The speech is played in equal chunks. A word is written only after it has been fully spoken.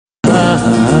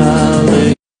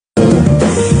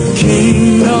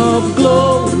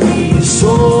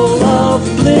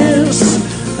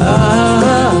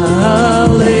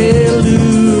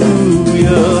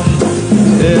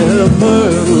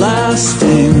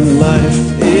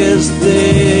life is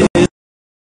this.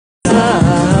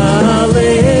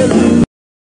 Hallelujah.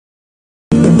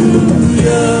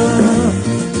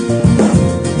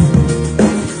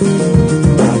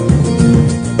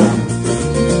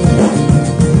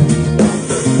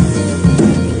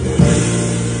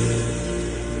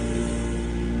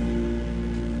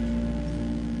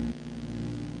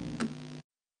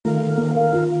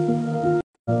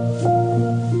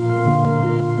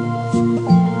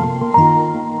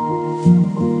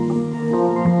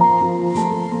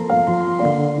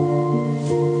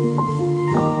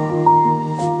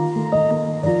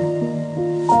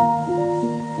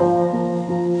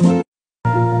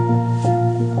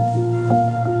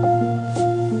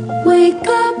 Wake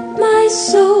up, my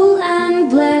soul, and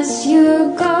bless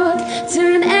your God.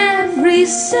 Turn every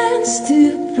sense to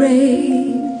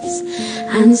praise,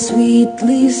 and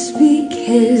sweetly speak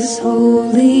His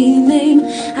holy name,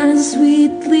 and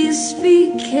sweetly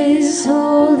speak His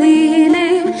holy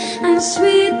name, and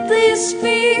sweetly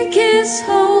speak His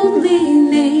holy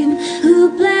name,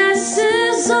 who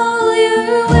blesses all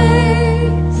your ways.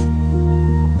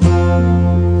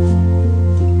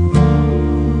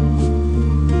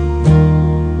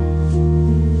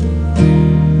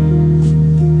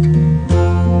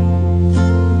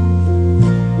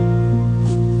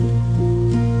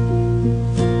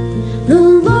 The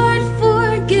Lord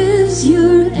forgives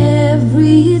your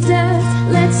every debt.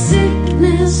 Let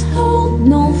sickness hold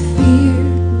no fear.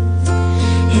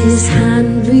 His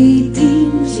hand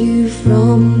redeems you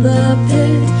from the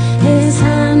pit. His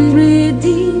hand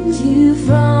redeems you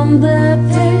from the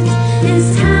pit. His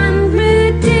hand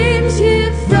redeems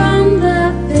you from the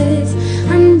pit,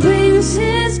 and brings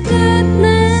His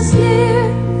goodness near.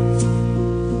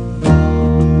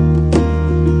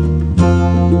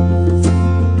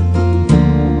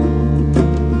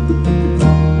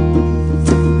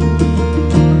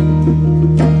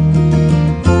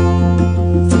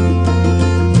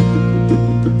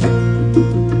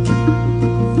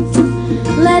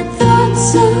 Let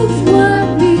thoughts of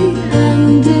worry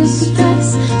and distress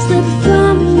slip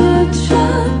from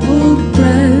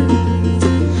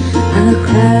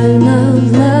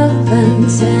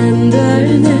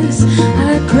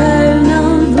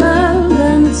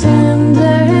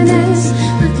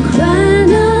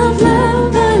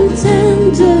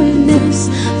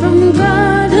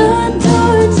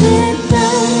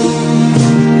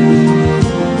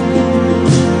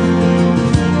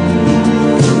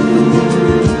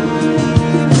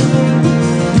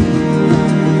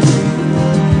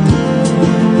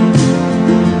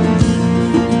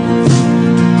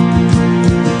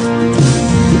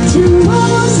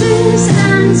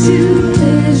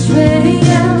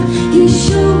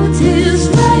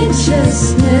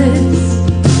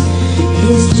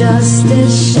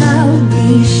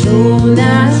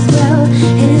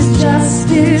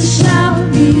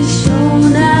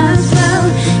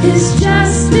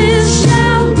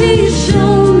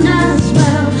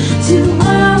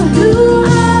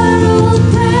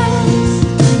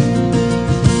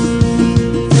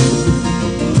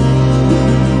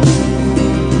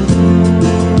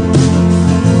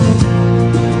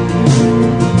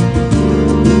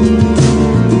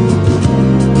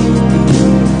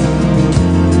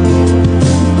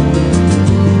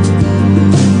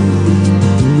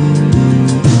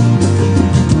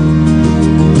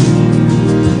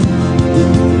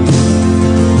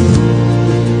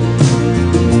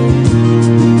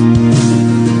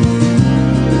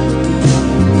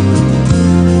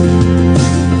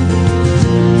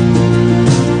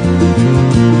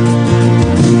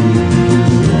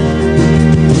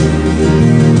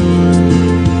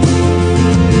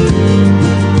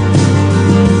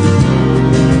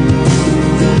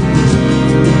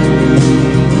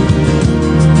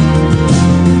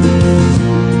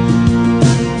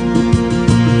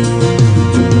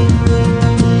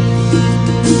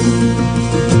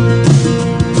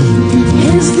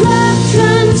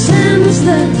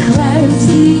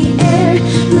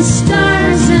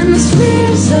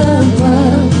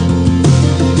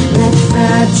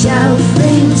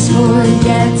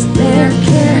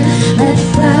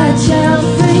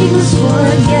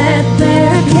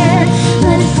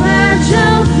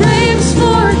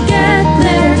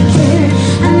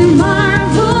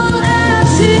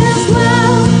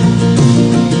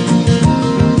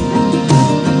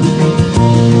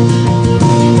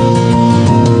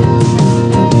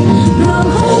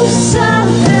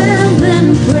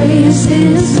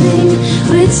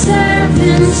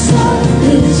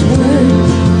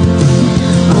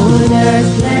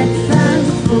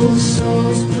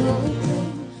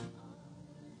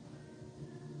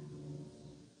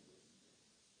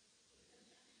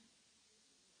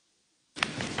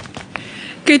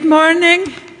Good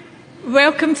morning.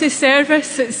 Welcome to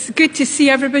service. It's good to see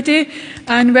everybody,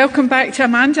 and welcome back to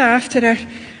Amanda after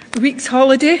a week's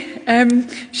holiday.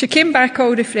 She came back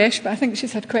all refreshed, but I think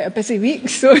she's had quite a busy week,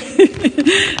 so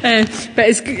but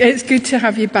it's good to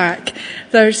have you back.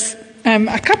 There's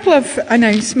a couple of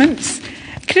announcements.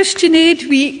 Christian Aid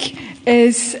Week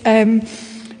is the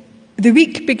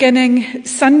week beginning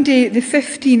Sunday the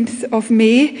 15th of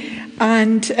May,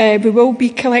 and we will be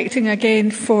collecting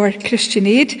again for Christian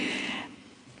Aid.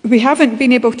 We haven't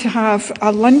been able to have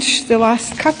a lunch the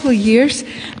last couple of years,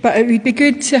 but it would be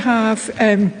good to have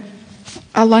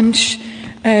a lunch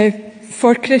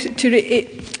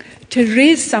to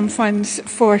raise some funds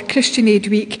for Christian Aid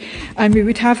Week, and we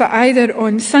would have it either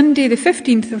on Sunday the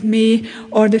 15th of May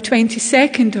or the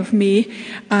 22nd of May,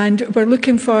 and we're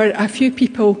looking for a few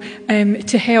people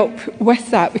to help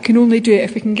with that. We can only do it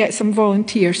if we can get some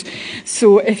volunteers.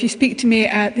 So if you speak to me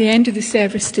at the end of the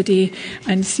service today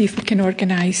and see if we can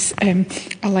organise a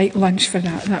light lunch for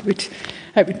that,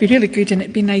 it would be really good, and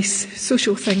it'd be a nice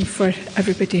social thing for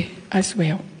everybody as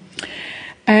well.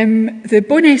 The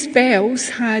Bowness Bells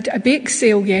had a bake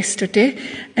sale yesterday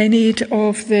in aid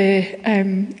of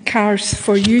the Cars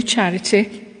for You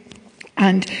charity,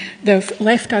 and they've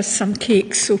left us some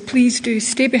cakes, so please do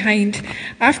stay behind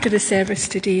after the service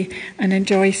today and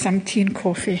enjoy some tea and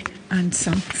coffee and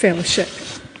some fellowship.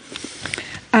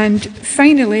 And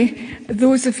finally,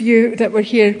 those of you that were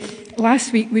here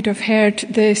last week would have heard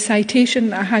the citation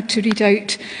that I had to read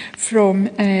out from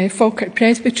Falkirk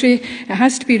Presbytery. It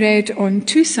has to be read on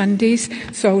 2 Sundays,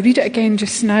 so I'll read it again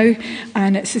just now,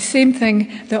 and it's the same thing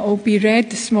that will be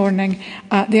read this morning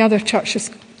at the other Church of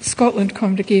Scotland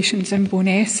congregations in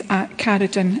Bowness, at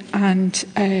Caradon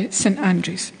and St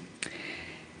Andrews.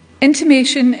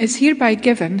 Intimation is hereby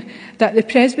given that the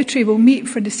Presbytery will meet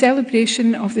for the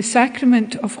celebration of the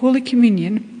Sacrament of Holy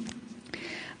Communion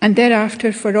and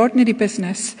thereafter for ordinary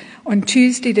business on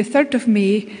Tuesday the 3rd of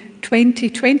May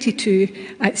 2022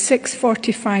 at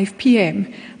 6:45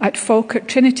 p.m. at Falkirk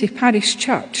Trinity Parish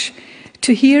Church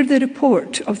to hear the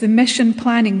report of the mission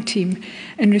planning team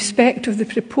in respect of the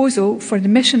proposal for the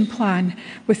mission plan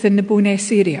within the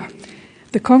Bowness area.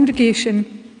 The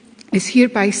congregation is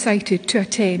hereby cited to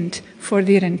attend for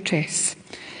their interests.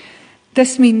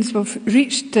 This means we've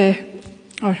reached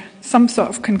some sort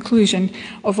of conclusion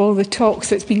of all the talks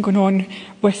that's been going on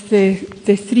with the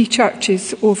 3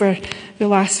 churches over the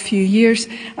last few years,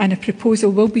 and a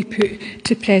proposal will be put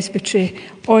to Presbytery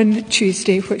on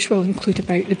Tuesday, which will include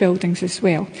about the buildings as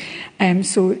well.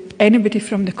 So anybody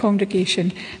from the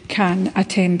congregation can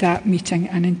attend that meeting,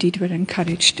 and indeed we're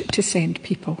encouraged to send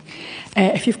people.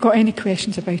 If you've got any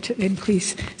questions about it, then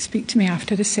please speak to me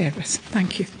after the service.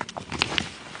 Thank you.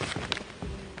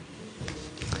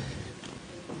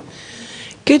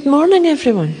 Good morning,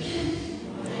 everyone.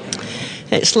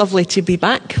 It's lovely to be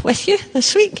back with you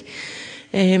this week.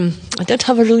 I did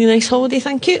have a really nice holiday,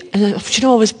 thank you. And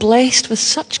I was blessed with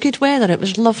such good weather. It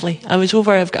was lovely.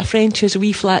 I've got a friend who has a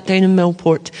wee flat down in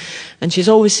Millport, and she's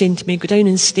always saying to me, go down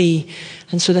and stay.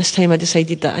 And so this time I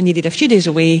decided that I needed a few days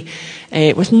away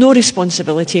with no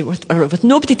responsibility, with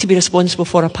nobody to be responsible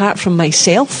for apart from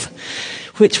myself,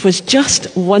 which was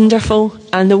just wonderful,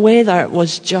 and the weather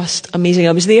was just amazing.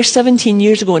 I was there 17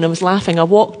 years ago, and I was laughing. I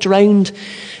walked round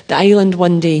the island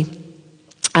one day,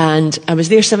 and I was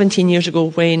there 17 years ago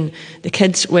when the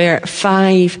kids were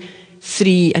 5,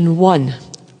 3 and 1,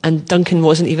 and Duncan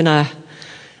wasn't even a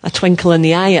twinkle in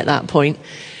the eye at that point.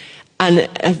 And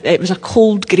it was a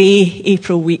cold, grey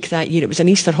April week that year. It was an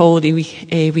Easter holiday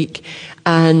week,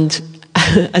 and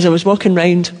as I was walking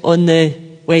round on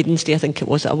the Wednesday, I think it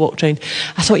was, that I walked round,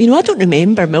 I thought, I don't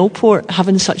remember Millport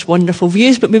having such wonderful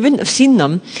views, but we wouldn't have seen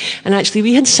them. And actually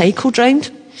we had cycled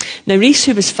round. Now Reese,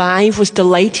 who was 5, was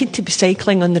delighted to be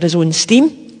cycling under his own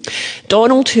steam.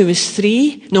 Donald, who was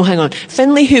 3,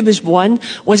 Finlay, who was 1,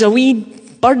 was a wee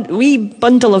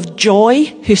bundle of joy,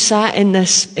 who sat in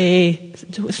this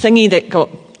thingy that got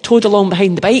towed along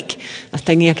behind the bike. A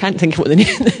thingy, I can't think of what the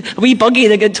name, a wee buggy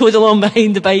that got towed along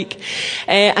behind the bike.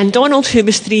 And Donald, who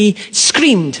was 3,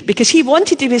 screamed because he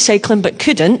wanted to be cycling but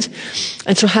couldn't,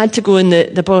 and so had to go in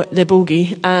the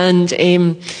bogie, and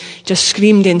just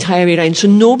screamed the entire way around. So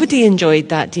nobody enjoyed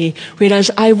that day, whereas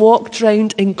I walked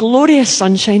round in glorious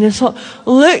sunshine and thought,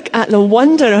 look at the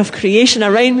wonder of creation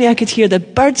around me. I could hear the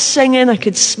birds singing, I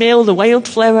could smell the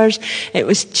wildflowers. It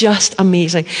was just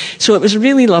amazing. So it was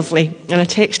really lovely, and I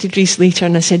texted Reese later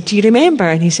and I said, do you remember?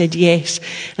 And he said yes,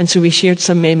 and so we shared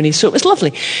some memories. So it was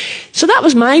lovely. So that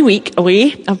was my week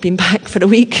away. I've been back for a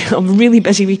week, a really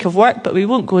busy week of work, but we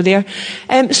won't go there.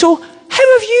 So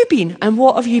how have you been, and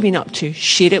what have you been up to?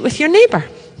 Share it with your neighbour.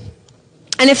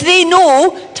 And if they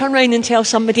know, turn around and tell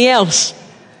somebody else.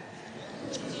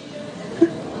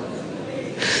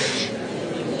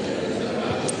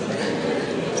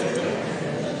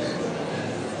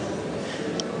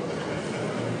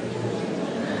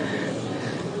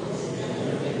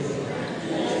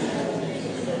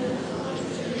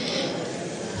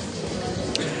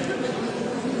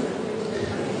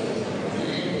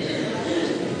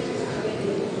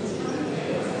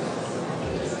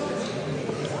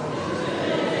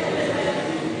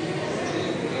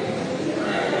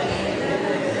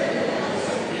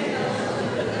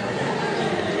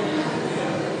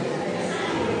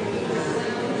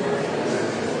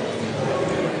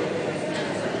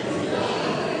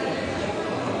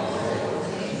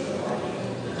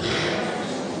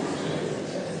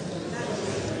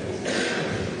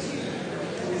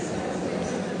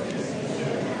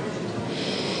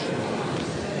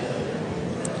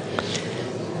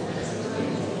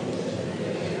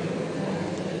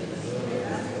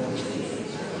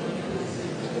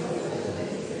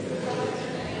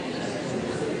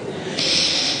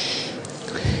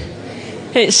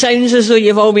 It sounds as though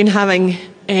you've all been having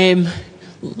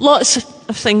lots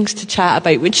of things to chat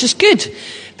about, which is good,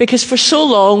 because for so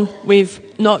long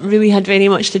we've not really had very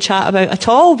much to chat about at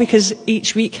all, because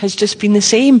each week has just been the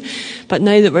same. But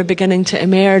now that we're beginning to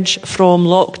emerge from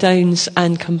lockdowns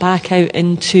and come back out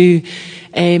into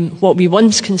what we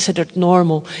once considered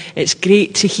normal, it's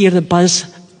great to hear the buzz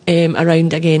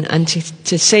around again, and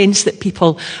to sense that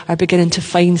people are beginning to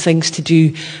find things to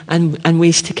do and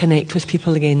ways to connect with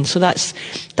people again. So that's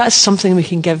something we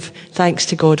can give thanks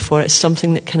to God for. It's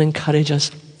something that can encourage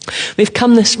us. We've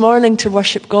come this morning to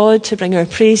worship God, to bring our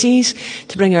praises,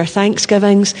 to bring our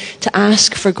thanksgivings, to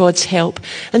ask for God's help.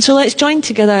 And so let's join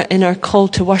together in our call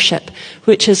to worship,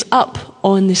 which is up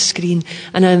on the screen.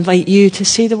 And I invite you to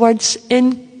say the words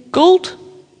in gold.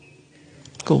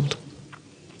 Gold.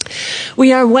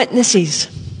 We are witnesses.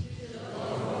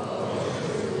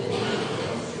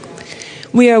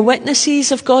 We are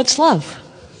witnesses of God's love.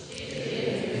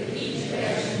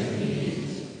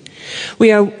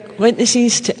 We are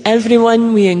witnesses to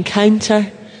everyone we encounter,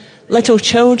 little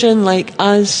children like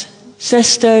us,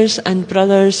 sisters and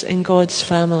brothers in God's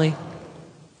family.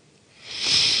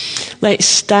 Let's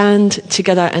stand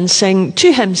together and sing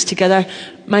two hymns together,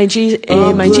 My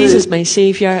Jesus, My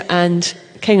Saviour, and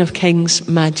King of Kings,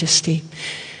 Majesty.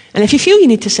 And if you feel you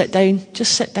need to sit down,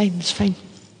 just sit down, it's fine.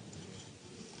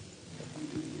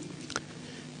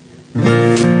 My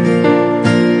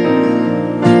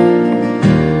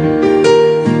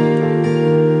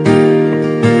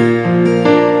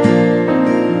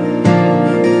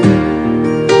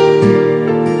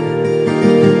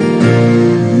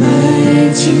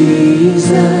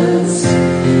Jesus,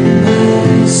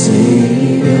 my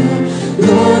Savior,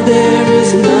 Lord, there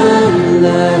is none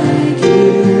like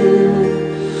you.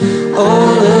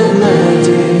 All of my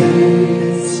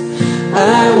days,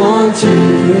 I want to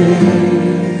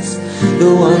praise the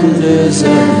wonders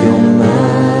of your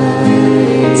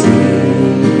mighty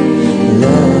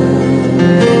love.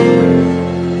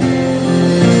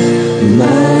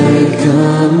 My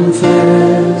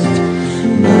comfort,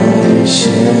 my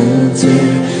shelter,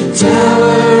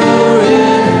 tower of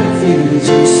refuge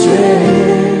and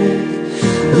strength.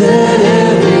 Let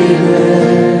every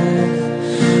breath,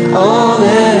 all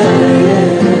that I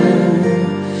am,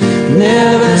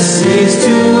 never cease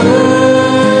to worship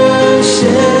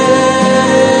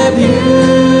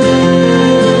you.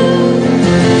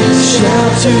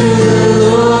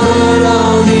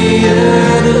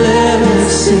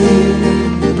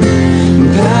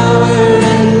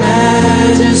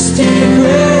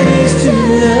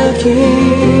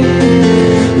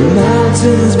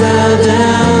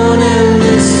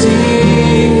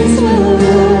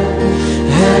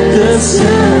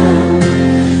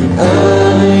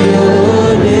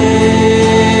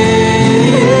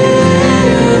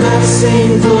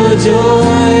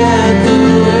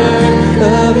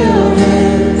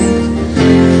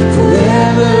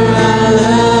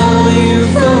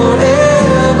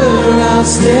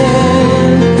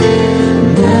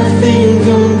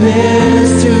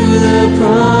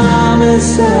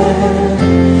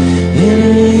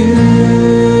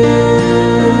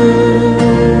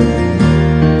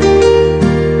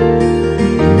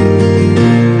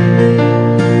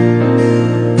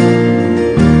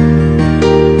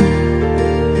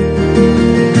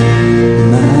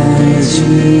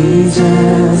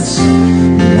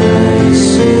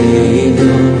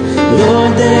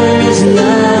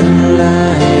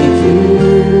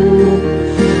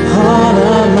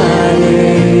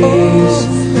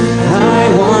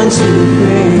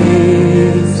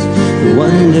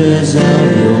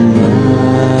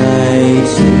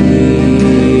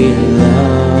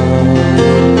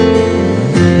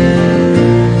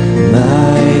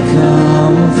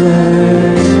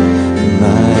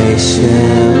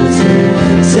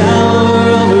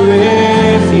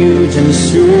 refuge and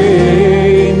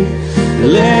strength.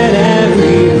 Let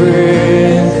every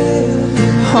breath,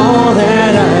 all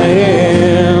that I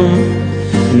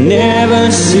am,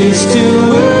 never cease to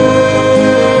worship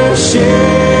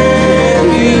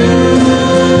you.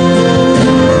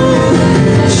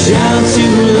 Shout to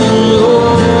the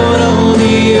Lord, all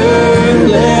the earth,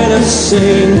 let us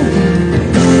sing.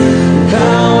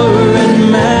 Power and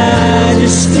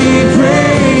majesty,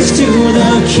 praise to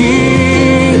the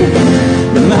King.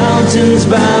 The mountains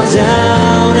bow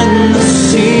down and the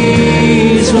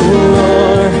seas will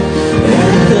roar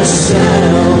at the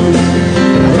sound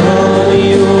of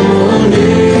your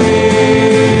name.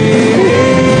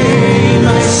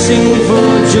 I sing for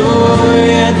joy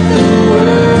at the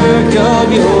work of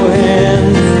your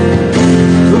hand.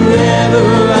 Forever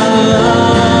I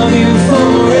love you,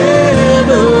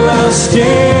 forever I'll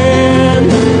stand.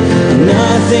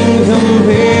 Nothing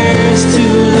compares to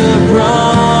the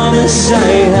promise I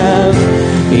have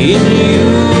in you.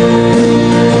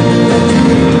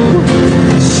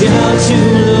 Shout to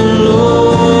the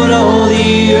Lord, all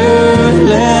the earth,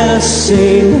 let us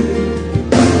sing.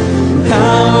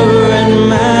 Power and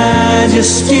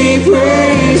majesty,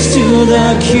 praise to the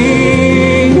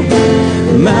King.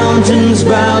 Mountains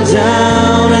bow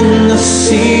down and the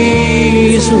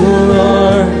seas will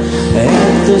roar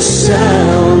at the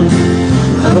sound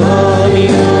of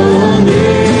your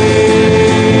name.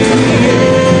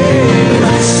 I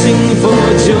sing for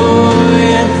joy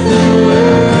at the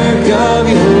work of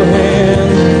your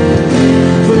hand.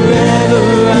 Forever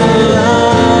I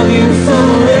love you,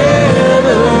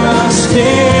 forever I'll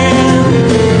stand.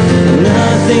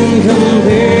 Nothing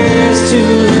compares to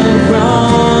the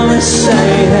promise I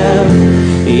have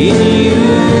in you.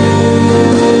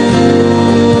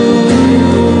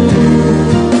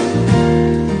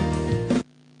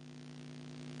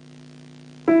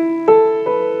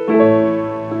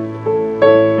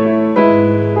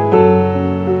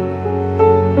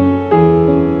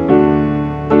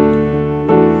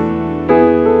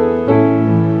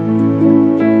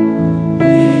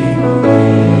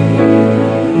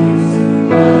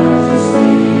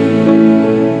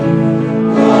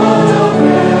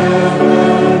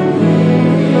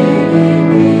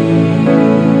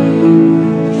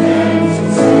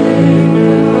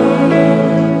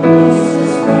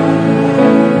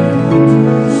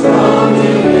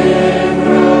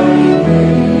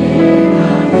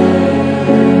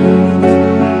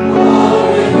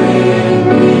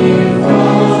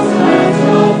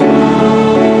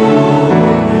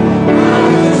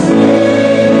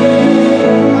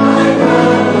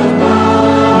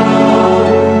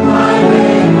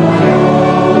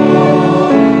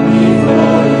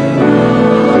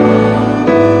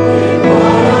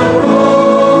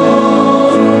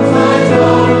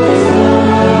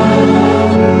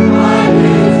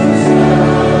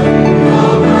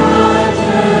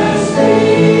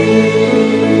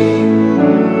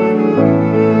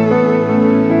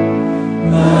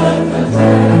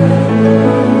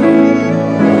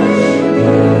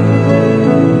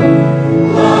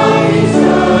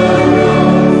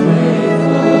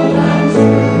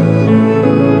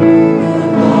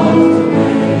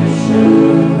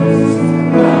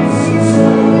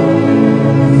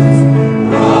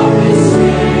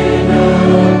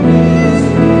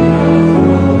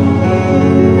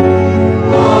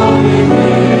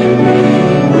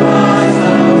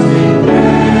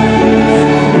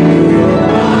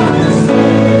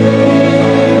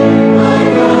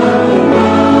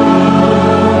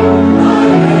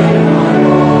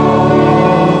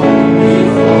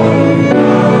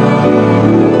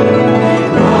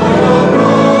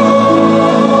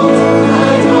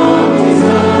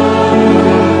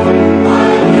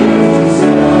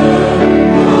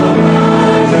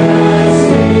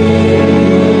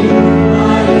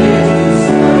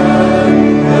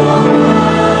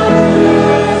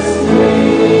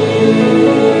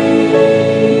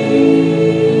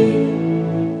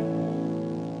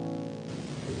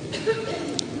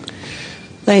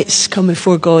 Let's come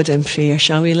before God in prayer,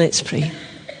 shall we? Let's pray.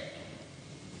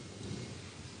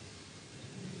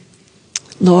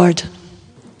 Lord,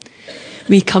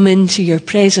 we come into your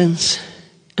presence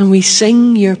and we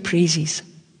sing your praises.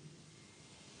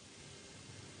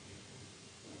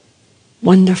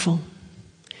 Wonderful,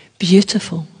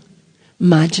 beautiful,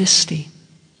 majesty.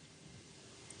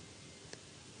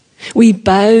 We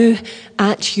bow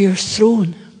at your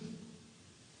throne.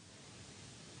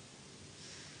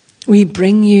 We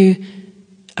bring you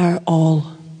our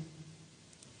all.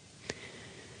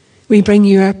 We bring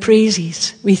you our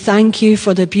praises. We thank you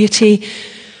for the beauty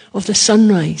of the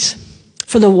sunrise,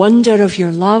 for the wonder of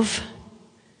your love,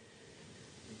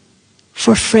 for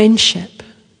for friendship,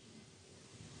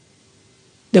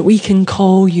 that we can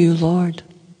call you Lord.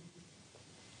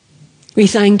 We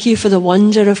thank you for the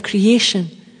wonder of creation.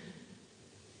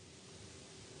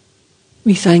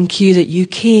 We thank you that you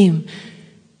came,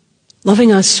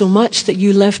 loving us so much that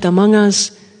you lived among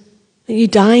us, that you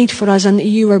died for us and that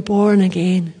you were born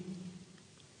again,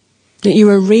 that you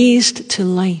were raised to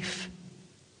life,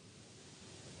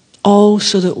 all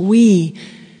so that we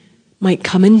might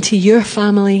come into your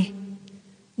family,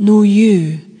 know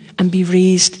you, and be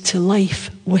raised to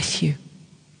life with you.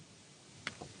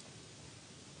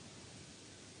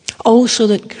 Also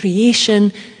that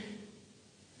creation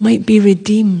might be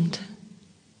redeemed,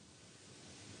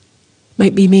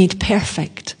 might be made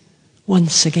perfect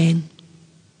once again.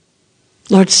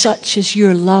 Lord, such is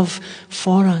your love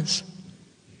for us.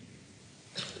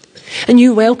 And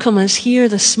you welcome us here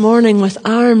this morning with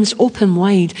arms open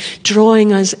wide,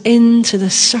 drawing us into the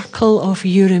circle of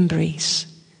your embrace.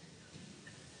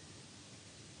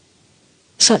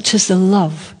 Such is the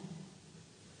love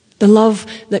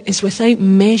that is without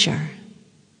measure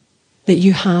that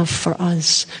you have for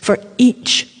us, for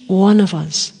each one of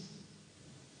us.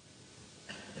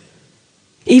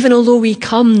 Even although we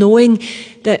come knowing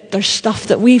that there's stuff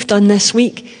that we've done this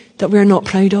week that we're not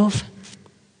proud of.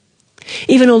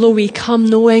 Even although we come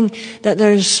knowing that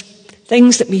there's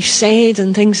things that we've said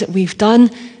and things that we've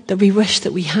done that we wish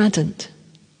that we hadn't.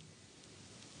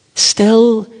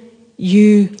 Still,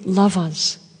 you love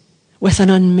us with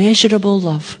an unmeasurable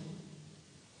love.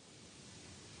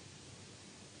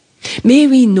 May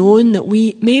we know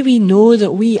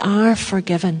that we are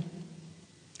forgiven.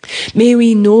 May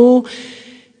we know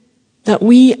that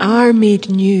we are made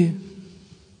new.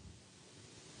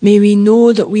 May we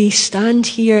know that we stand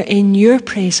here in your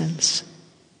presence,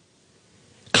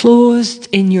 clothed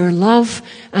in your love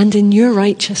and in your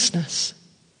righteousness.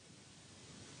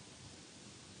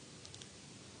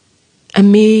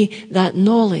 And may that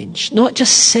knowledge not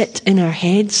just sit in our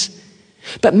heads,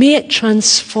 but may it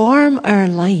transform our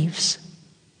lives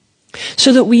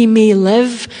so that we may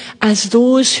live as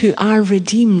those who are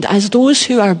redeemed, as those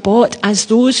who are bought, as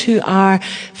those who are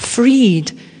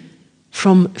freed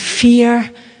from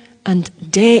fear and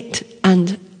debt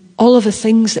and all of the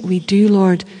things that we do,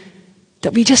 Lord,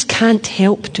 that we just can't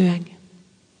help doing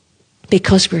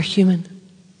because we're human.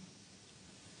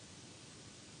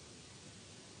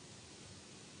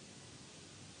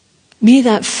 May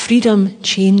that freedom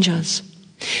change us.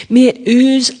 May it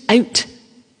ooze out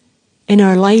in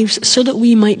our lives so that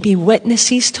we might be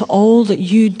witnesses to all that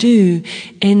you do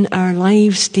in our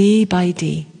lives day by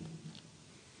day.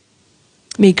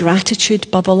 May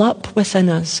gratitude bubble up within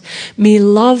us. May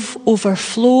love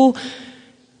overflow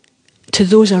to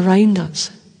those around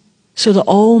us so that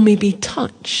all may be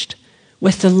touched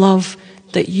with the love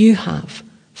that you have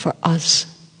for us.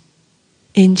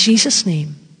 In Jesus'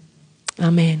 name,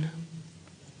 amen.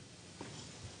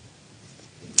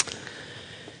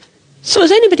 So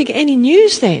has anybody got any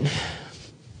news then?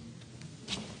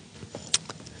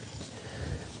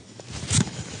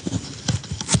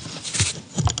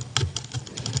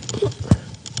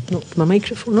 Knocked my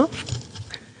microphone off.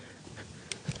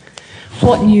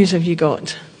 What news have you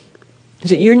got?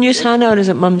 Is it your news, Hannah, or is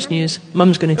it Mum's news?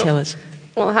 Mum's going to tell us.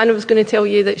 Well, Hannah was going to tell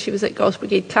you that she was at God's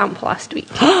Brigade camp last week.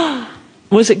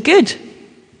 Was it good?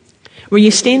 Were you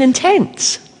staying in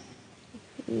tents?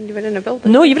 You were in a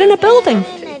building. No, you were in a building.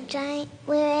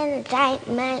 We were in a giant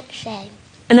mansion.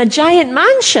 In a giant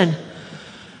mansion?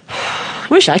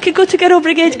 Wish I could go to Girl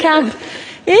Brigade camp.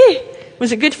 Eh?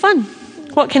 Was it good fun?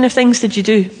 What kind of things did you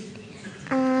do?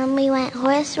 We went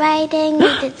horse riding,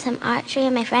 we did some archery,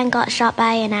 and my friend got shot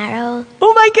by an arrow.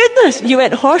 Oh my goodness! You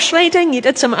went horse riding, you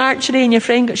did some archery, and your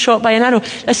friend got shot by an arrow.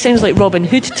 This sounds like Robin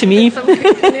Hood to me. Yeah, we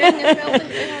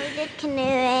did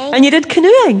canoeing. And you did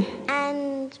canoeing?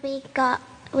 And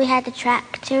we had a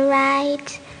tractor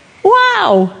ride.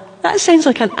 Wow! That sounds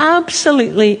like an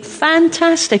absolutely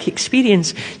fantastic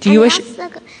experience. Do you wish... We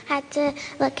also had to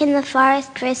look in the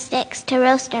forest for sticks to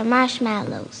roast our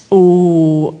marshmallows.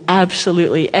 Oh,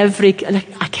 absolutely.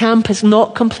 A camp is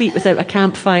not complete without a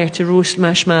campfire to roast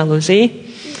marshmallows, eh?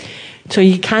 So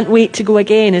you can't wait to go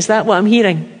again. Is that what I'm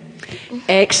hearing?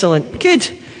 Excellent. Good.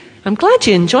 I'm glad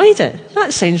you enjoyed it.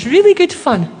 That sounds really good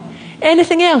fun.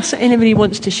 Anything else that anybody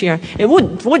wants to share? It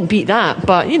won't beat that,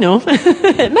 but, you know,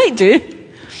 it might do.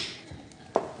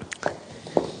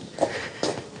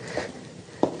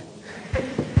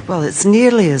 Well, it's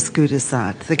nearly as good as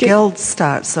that. The Guild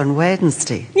starts on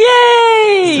Wednesday.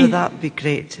 Yay! So that would be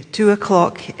great.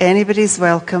 2:00, anybody's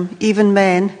welcome, even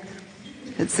men.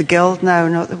 It's the Guild now,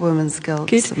 not the Women's Guild,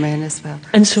 Good. so men as well.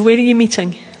 And so where are you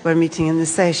meeting? We're meeting in the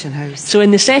session house. So in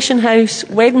the session house,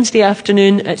 Wednesday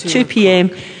afternoon at 2 p.m.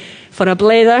 for a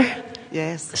blether.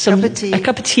 Yes, A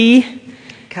cup of tea.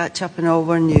 Catch up on all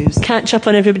our news. Catch up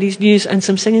on everybody's news and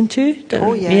some singing too.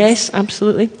 Oh, yes. Yes,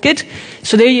 absolutely. Good.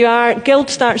 So there you are. Guild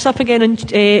starts up again on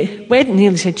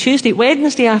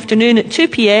Wednesday afternoon at 2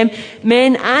 p.m.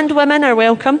 Men and women are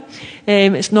welcome.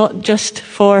 It's not just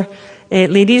for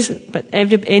ladies, but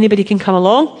anybody can come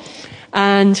along.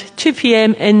 And 2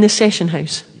 p.m. in the session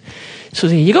house. So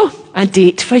there you go. A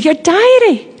date for your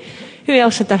diary. Who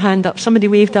else had their hand up? Somebody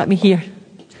waved at me here.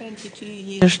 22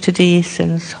 years today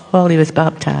since Holly was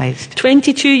baptised.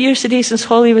 22 years today since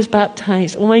Holly was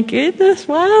baptised. Oh my goodness,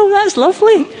 wow, that's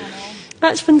lovely.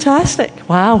 That's fantastic.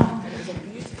 Wow.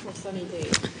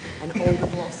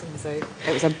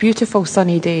 It was a beautiful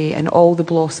sunny day and all the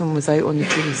blossom was out on the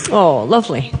trees. Oh,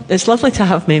 lovely. It's lovely to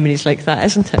have memories like that,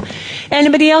 isn't it?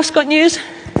 Anybody else got news?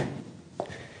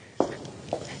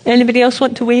 Anybody else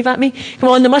want to wave at me? Come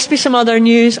on, there must be some other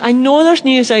news. I know there's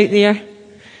news out there.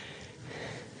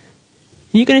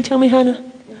 Are you going to tell me, Hannah?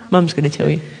 Mum's going to tell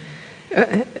you.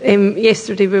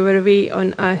 Yesterday we were away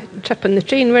on a trip on the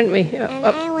train, weren't we? And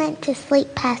I went to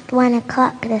sleep past 1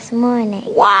 o'clock this morning.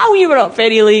 Wow, you were up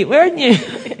very late, weren't you?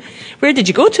 Where did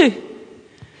you go to?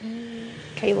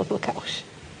 Kyle of Lacouche.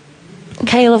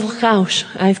 Kyle of Lacouche.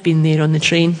 I've been there on the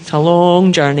train. It's a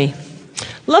long journey.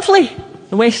 Lovely.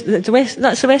 That's the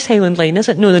West Highland line, is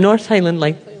it? No, the North Highland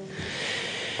line.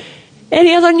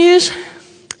 Any other news?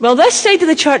 Well, this side of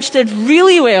the church did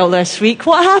really well this week.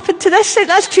 What happened to this side?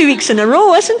 That's 2 weeks in a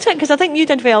row, isn't it? Because I think you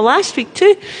did well last week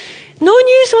too. No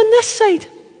news on this side.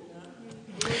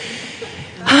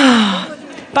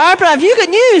 Barbara, have you got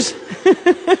news?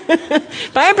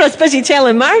 Barbara's busy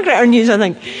telling Margaret her news, I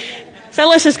think.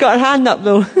 Phyllis has got her hand up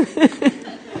though.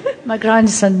 My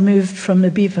grandson moved from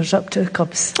the Beavers up to the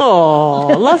Cubs.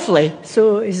 Oh, lovely.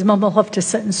 So his mum will have to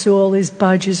sit and sew all his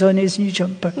badges on his new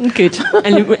jumper. Good.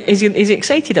 And is he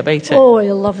excited about it? Oh,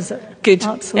 he loves it. Good.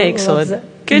 Absolutely Excellent. loves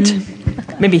it.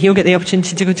 Good. Maybe he'll get the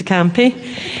opportunity to go to Campy.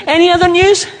 Any other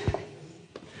news?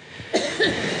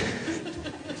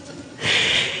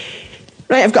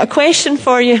 Right, I've got a question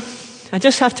for you. I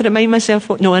just have to remind myself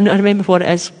I remember what it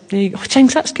is. There you go. Oh,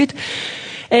 Jinx, that's good.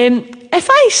 If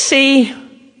I say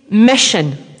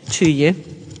mission to you.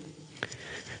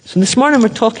 So this morning we're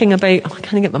talking about, I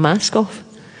can't get my mask off.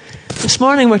 This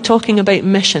morning we're talking about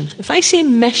mission. If I say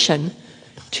mission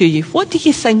to you, what do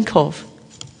you think of?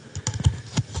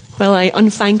 While I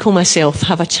unthankle myself,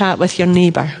 have a chat with your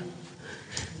neighbour.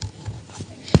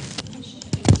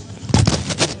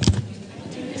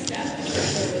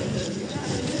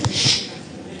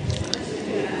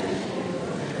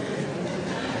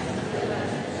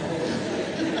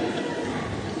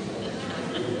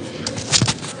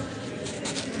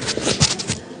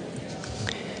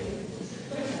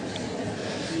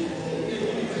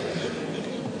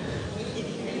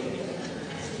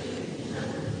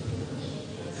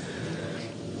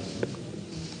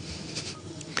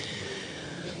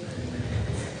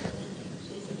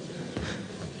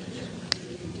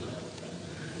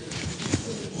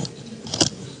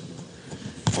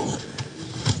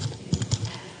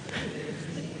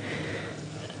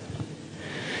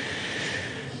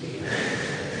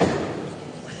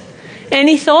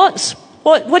 Any thoughts?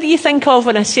 What do you think of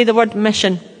when I say the word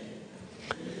mission?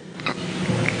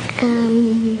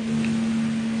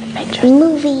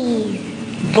 Movies.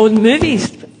 Oh,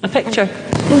 movies. A picture.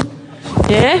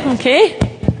 Yeah, okay.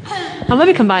 I'll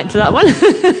maybe come back to that one.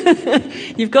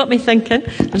 You've got me thinking.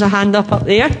 There's a hand up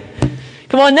there.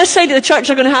 Come on, this side of the church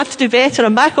are going to have to do better.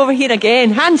 I'm back over here again.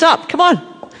 Hands up, come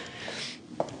on.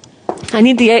 I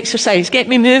need the exercise. Get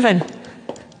me moving.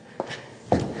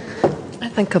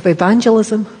 I think of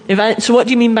evangelism. So what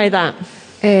do you mean by that?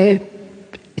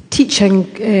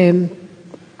 Teaching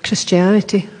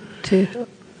Christianity to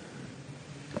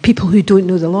people who don't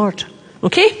know the Lord.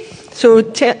 Okay, so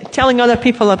telling other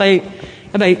people about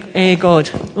God,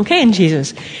 okay, and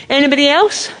Jesus. Anybody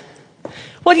else?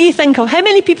 What do you think of? How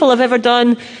many people have ever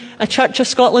done a Church of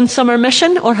Scotland summer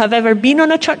mission, or have ever been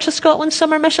on a Church of Scotland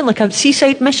summer mission, like a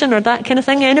seaside mission or that kind of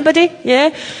thing? Anybody?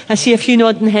 Yeah? I see a few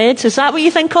nodding heads. Is that what you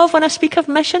think of when I speak of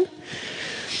mission?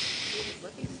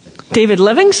 David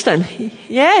Livingstone.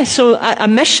 Yeah, so a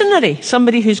missionary,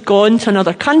 somebody who's gone to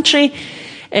another country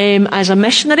as a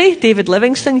missionary. David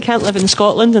Livingstone. You can't live in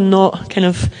Scotland and not kind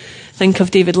of think of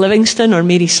David Livingstone or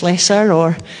Mary Slessor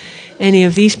or any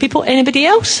of these people. Anybody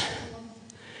else?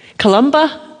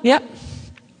 Columba. Yep.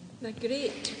 My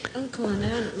great uncle and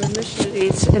aunt were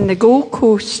missionaries in the Gold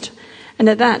Coast, And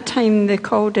at that time they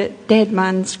called it Dead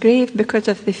Man's Grave because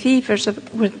of the fevers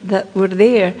that were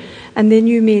there. And they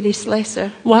knew Mary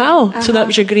Slessor. Wow. So that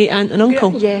was your great aunt and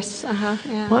uncle? Yes.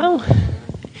 Yeah. Wow.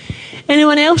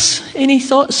 Anyone else? Any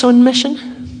thoughts on mission?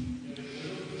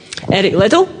 Eric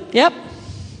Liddell? Yep.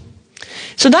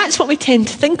 So that's what we tend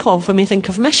to think of when we think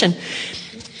of mission.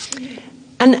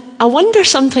 And I wonder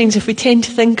sometimes if we tend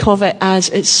to think of it as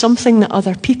it's something that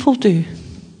other people do.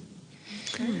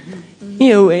 You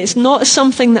know, it's not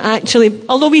something that actually,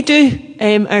 although we do,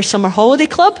 our summer holiday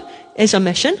club is a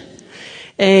mission.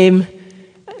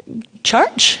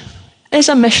 Church is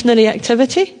a missionary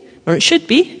activity, or it should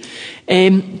be.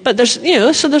 But there's,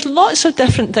 so there's lots of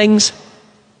different things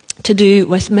to do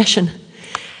with mission.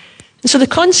 And so the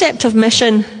concept of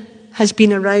mission has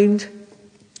been around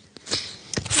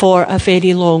for a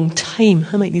very long time.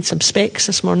 I might need some specs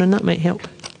this morning, that might help.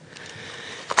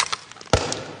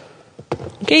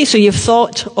 Okay, so you've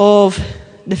thought of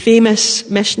the famous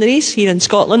missionaries here in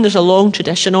Scotland. There's a long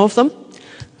tradition of them.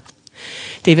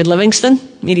 David Livingstone,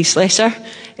 Mary Slessor,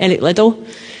 Eric Liddell.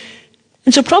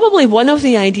 And so probably one of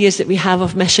the ideas that we have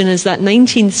of mission is that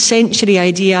 19th century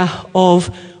idea of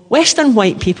Western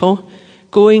white people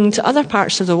going to other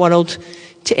parts of the world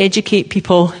to educate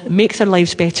people, make their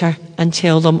lives better, and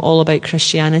tell them all about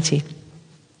Christianity.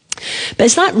 But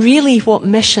is that really what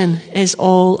mission is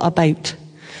all about?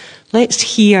 Let's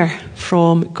hear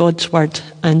from God's Word,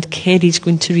 and Kerry's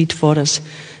going to read for us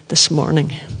this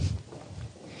morning.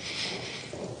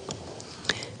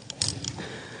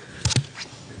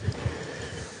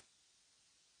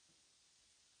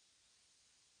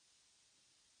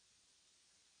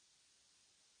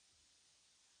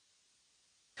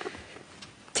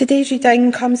 Today's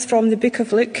reading comes from the book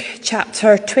of Luke,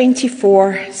 chapter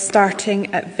 24,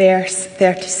 starting at verse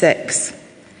 36.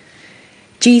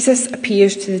 Jesus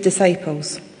appears to the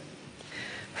disciples.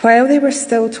 While they were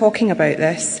still talking about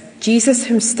this, Jesus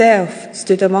himself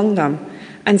stood among them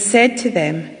and said to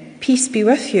them, "Peace be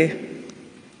with you."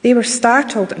 They were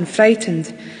startled and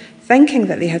frightened, thinking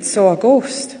that they had saw a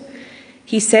ghost.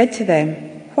 He said to them,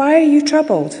 "Why are you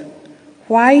troubled?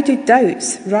 Why do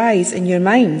doubts rise in your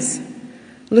minds?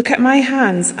 Look at my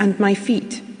hands and my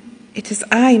feet. It is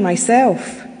I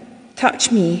myself.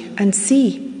 Touch me and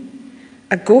see.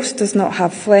 A ghost does not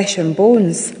have flesh and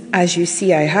bones, as you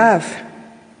see I have."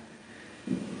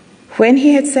 When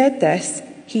he had said this,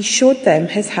 he showed them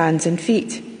his hands and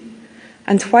feet.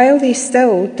 And while they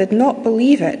still did not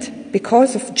believe it,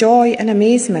 because of joy and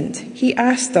amazement, he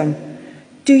asked them,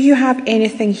 "Do you have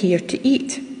anything here to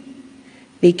eat?"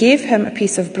 They gave him a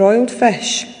piece of broiled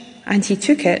fish, and he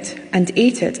took it and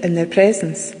ate it in their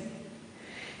presence.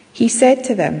 He said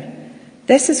to them,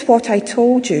 "This is what I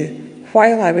told you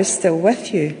while I was still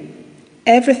with you.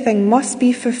 Everything must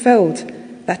be fulfilled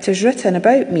that is written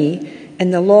about me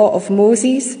in the law of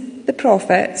Moses, the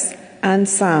prophets, and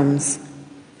Psalms."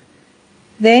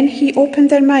 Then he opened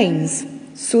their minds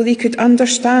so they could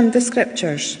understand the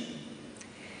scriptures.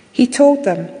 He told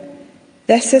them,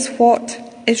 "This is what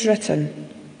is written.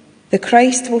 The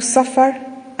Christ will suffer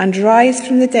and rise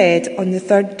from the dead on the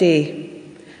third day,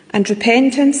 and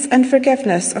repentance and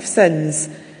forgiveness of sins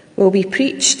will be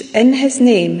preached in his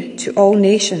name to all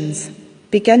nations,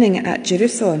 beginning at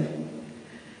Jerusalem.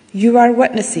 You are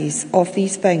witnesses of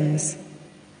these things."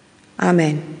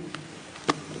 Amen.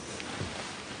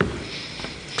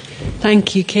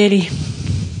 Thank you, Kerry.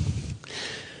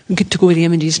 I'm good to go with the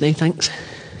images now, thanks.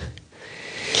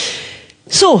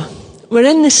 So, we're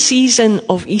in the season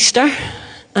of Easter,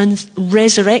 and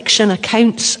resurrection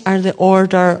accounts are the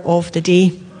order of the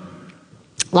day.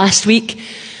 Last week,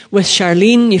 with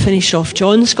Charlene, you finished off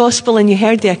John's Gospel and you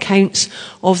heard the accounts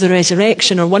of the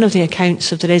resurrection, or one of the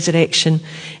accounts of the resurrection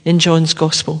in John's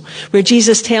Gospel, where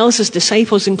Jesus tells his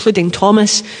disciples, including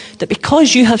Thomas, that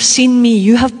because you have seen me,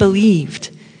 you have believed.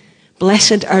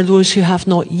 Blessed are those who have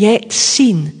not yet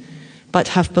seen, but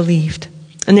have believed.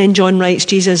 And then John writes,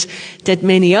 Jesus did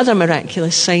many other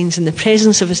miraculous signs in the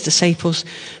presence of his disciples,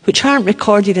 which aren't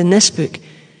recorded in this book,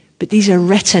 but these are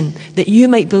written that you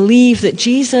might believe that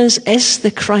Jesus is the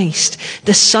Christ,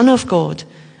 the Son of God,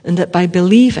 and that by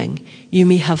believing you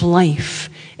may have life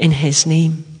in his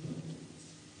name.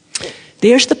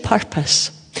 There's the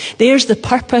purpose. There's the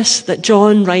purpose that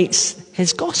John writes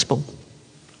his gospel.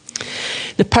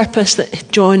 The purpose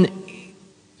that John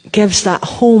gives that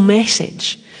whole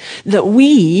message. That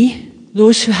we,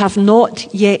 those who have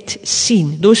not yet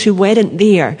seen, those who weren't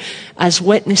there as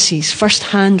witnesses,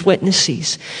 first-hand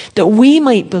witnesses, that we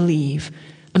might believe,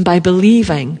 and by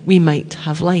believing we might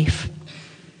have life.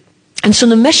 And so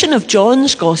the mission of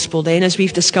John's Gospel then, as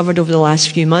we've discovered over the last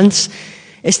few months,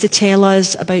 is to tell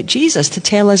us about Jesus, to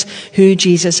tell us who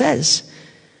Jesus is.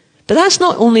 But that's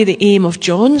not only the aim of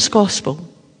John's Gospel.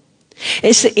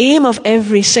 It's the aim of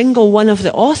every single one of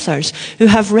the authors who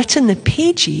have written the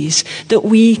pages that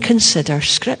we consider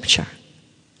Scripture.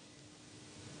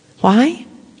 Why?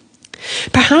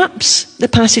 Perhaps the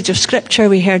passage of Scripture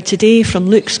we heard today from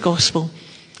Luke's Gospel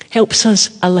helps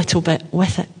us a little bit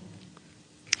with it.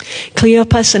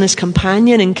 Cleopas and his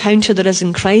companion encounter the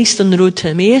risen Christ on the road to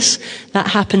Emmaus. That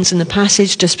happens in the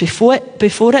passage just before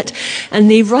it. And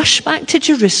they rush back to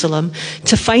Jerusalem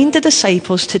to find the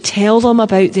disciples to tell them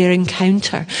about their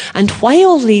encounter. And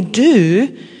while they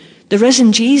do, the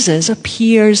risen Jesus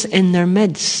appears in their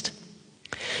midst.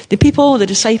 The people, the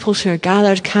disciples who are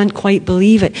gathered, can't quite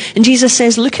believe it. And Jesus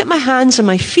says, "Look at my hands and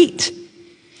my feet."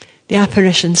 The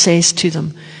apparition says to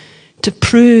them, to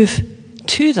prove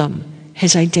to them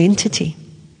his identity.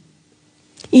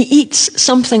 He eats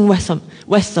something with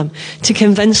them to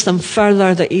convince them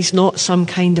further that he's not some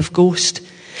kind of ghost.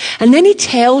 And then he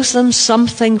tells them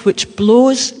something which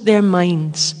blows their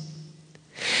minds.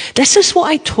 "This is what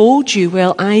I told you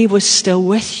while I was still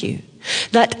with you,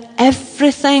 that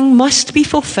everything must be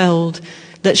fulfilled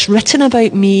that's written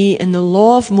about me in the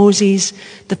law of Moses,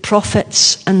 the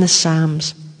prophets, and the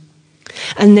Psalms."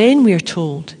 And then we're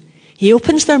told, he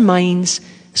opens their minds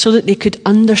so that they could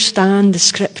understand the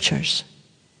Scriptures.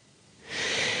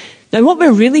 Now, what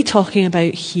we're really talking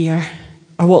about here,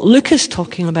 or what Luke is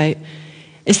talking about,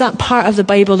 is that part of the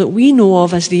Bible that we know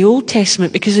of as the Old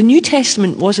Testament, because the New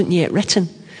Testament wasn't yet written.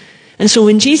 And so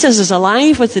when Jesus is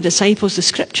alive with the disciples, the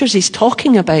Scriptures he's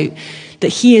talking about, that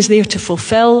he is there to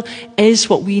fulfill, is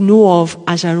what we know of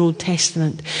as our Old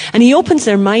Testament. And he opens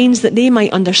their minds that they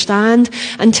might understand,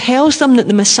 and tells them that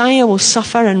the Messiah will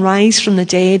suffer and rise from the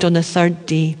dead on the third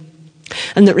day,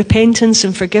 and that repentance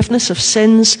and forgiveness of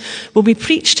sins will be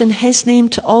preached in his name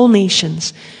to all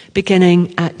nations,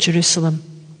 beginning at Jerusalem.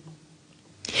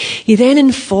 He then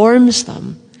informs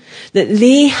them that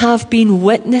they have been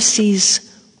witnesses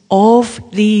of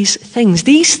these things.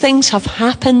 These things have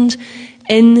happened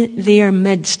in their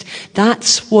midst.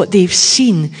 That's what they've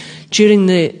seen during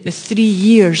the 3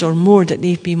 years or more that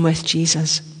they've been with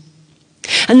Jesus.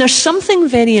 And there's something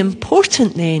very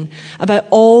important then about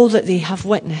all that they have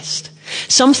witnessed.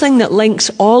 Something that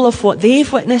links all of what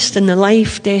they've witnessed in the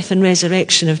life, death and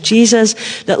resurrection of Jesus,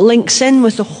 that links in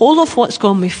with the whole of what's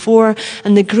gone before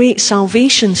and the great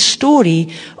salvation story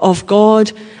of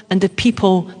God and the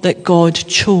people that God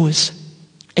chose,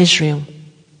 Israel.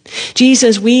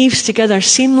 Jesus weaves together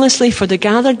seamlessly for the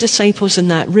gathered disciples in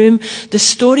that room the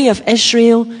story of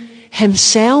Israel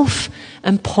himself,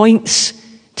 and points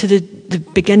to the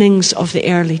beginnings of the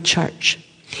early church.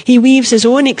 He weaves his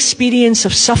own experience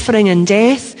of suffering and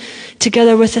death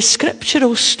together with a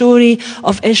scriptural story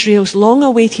of Israel's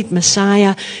long-awaited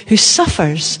Messiah who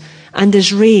suffers and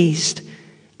is raised,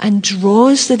 and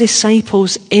draws the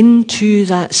disciples into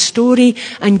that story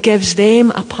and gives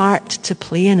them a part to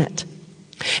play in it,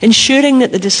 ensuring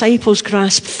that the disciples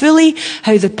grasp fully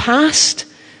how the past,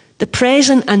 the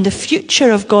present and the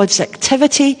future of God's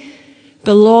activity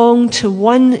belong to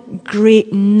one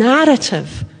great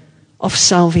narrative of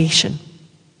salvation.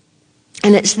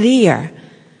 And it's there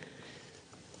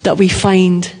that we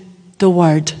find the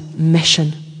word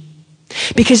mission.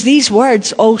 Because these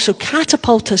words also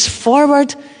catapult us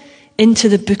forward into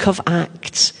the book of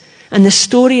Acts and the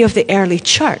story of the early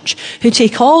church, who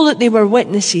take all that they were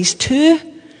witnesses to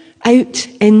out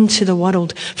into the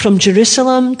world, from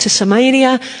Jerusalem to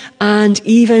Samaria and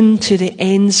even to the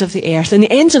ends of the earth. And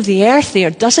the ends of the earth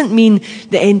there doesn't mean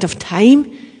the end of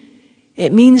time.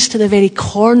 It means to the very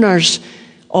corners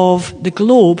of the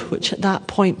globe, which at that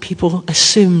point people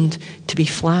assumed to be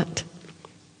flat.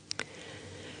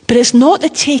 But it's not the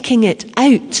taking it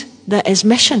out that is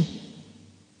mission.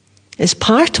 It's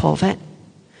part of it,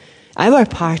 our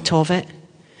part of it.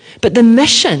 But the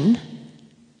mission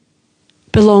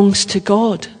belongs to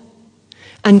God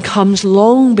and comes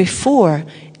long before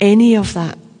any of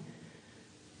that.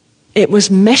 It was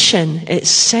mission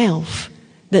itself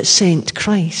that sent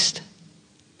Christ.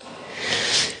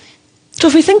 So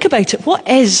if we think about it, what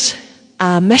is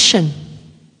a mission?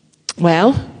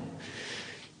 Well,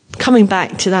 coming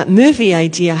back to that movie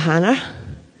idea, Hannah,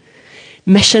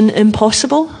 Mission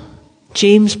Impossible,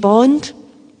 James Bond,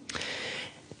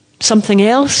 something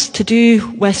else to do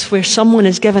with where someone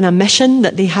is given a mission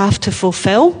that they have to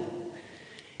fulfill.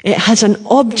 It has an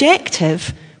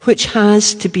objective which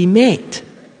has to be met.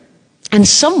 And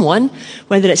someone,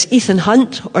 whether it's Ethan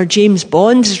Hunt or James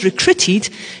Bond, is recruited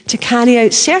to carry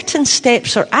out certain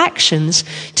steps or actions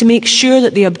to make sure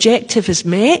that the objective is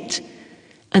met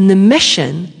and the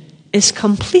mission is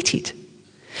completed.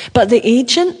 But the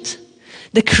agent,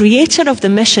 the creator of the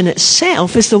mission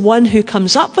itself, is the one who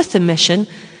comes up with the mission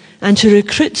and who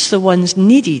recruits the ones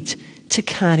needed to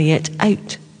carry it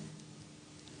out.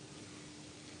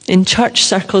 In church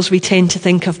circles, we tend to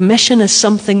think of mission as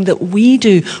something that we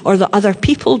do or that other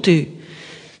people do,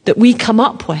 that we come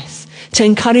up with to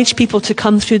encourage people to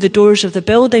come through the doors of the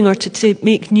building or to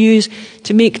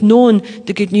make known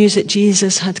the good news that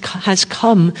Jesus has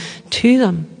come to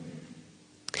them.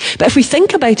 But if we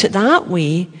think about it that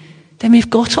way, then we've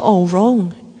got it all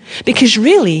wrong. Because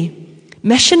really,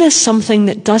 mission is something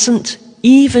that doesn't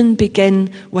even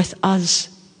begin with us.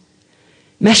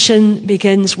 Mission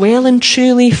begins well and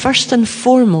truly, first and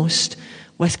foremost,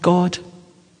 with God.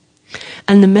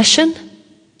 And the mission,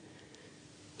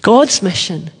 God's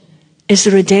mission, is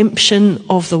the redemption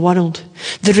of the world,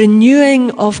 the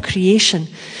renewing of creation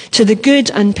to the good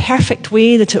and perfect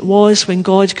way that it was when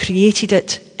God created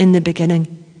it in the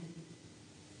beginning,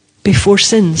 before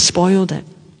sin spoiled it.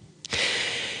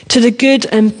 To the good,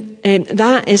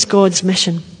 that is God's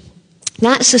mission.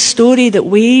 That's the story that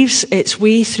weaves its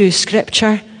way through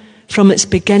Scripture from its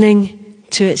beginning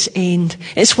to its end.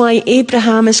 It's why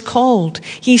Abraham is called.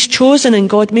 He's chosen and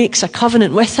God makes a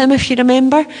covenant with him, if you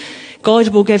remember. God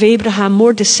will give Abraham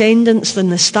more descendants than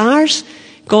the stars.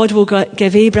 God will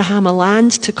give Abraham a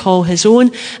land to call his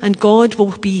own, and God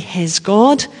will be his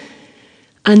God.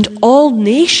 And all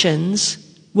nations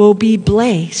will be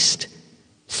blessed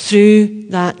through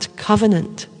that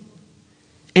covenant.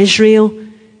 Israel,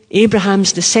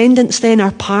 Abraham's descendants then,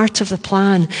 are part of the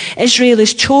plan. Israel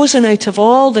is chosen out of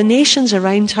all the nations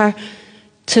around her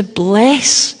to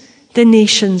bless the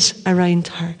nations around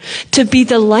her, to be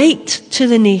the light to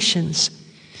the nations,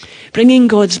 bringing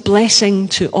God's blessing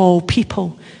to all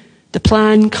people. The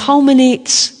plan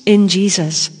culminates in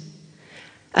Jesus.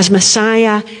 As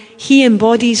Messiah, he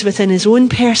embodies within his own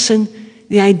person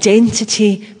the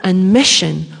identity and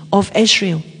mission of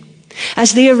Israel.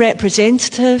 As their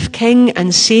representative, king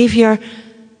and saviour,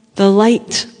 the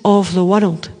light of the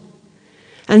world.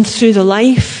 And through the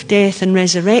life, death and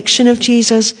resurrection of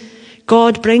Jesus,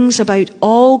 God brings about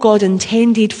all God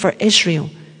intended for Israel.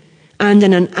 And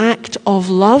in an act of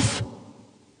love,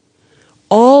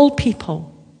 all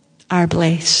people are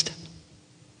blessed.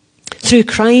 Through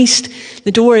Christ,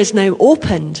 the door is now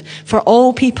opened for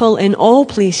all people in all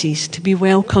places to be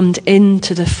welcomed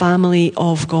into the family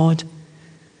of God.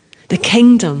 The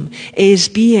kingdom is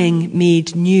being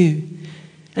made new.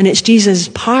 And it's Jesus'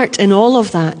 part in all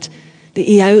of that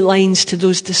he outlines to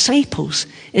those disciples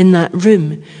in that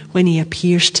room when he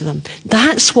appears to them.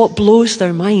 That's what blows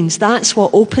their minds. That's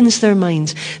what opens their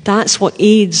minds. That's what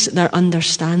aids their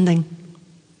understanding.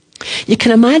 You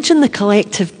can imagine the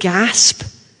collective gasp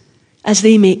as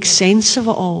they make sense of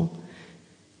it all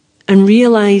and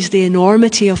realize the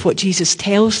enormity of what Jesus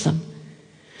tells them.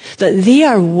 That they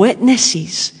are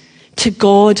witnesses to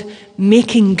God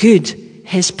making good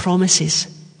his promises.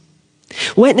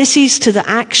 Witnesses to the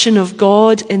action of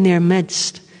God in their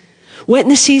midst.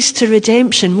 Witnesses to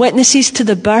redemption. Witnesses to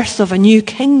the birth of a new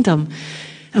kingdom.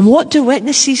 And what do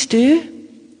witnesses do?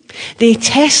 They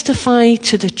testify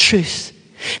to the truth.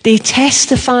 They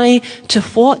testify to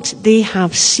what they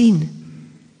have seen.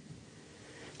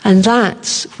 And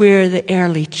that's where the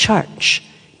early church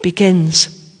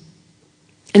begins.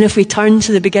 And if we turn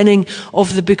to the beginning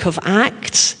of the book of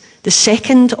Acts, the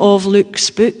second of Luke's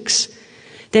books,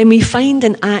 then we find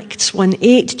in Acts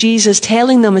 1:8, Jesus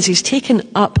telling them as he's taken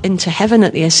up into heaven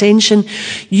at the ascension,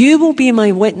 "You will be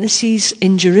my witnesses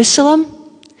in Jerusalem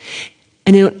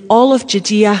and in all of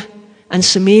Judea and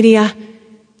Samaria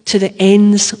to the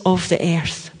ends of the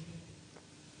earth."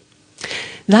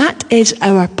 That is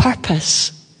our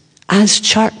purpose as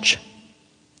church.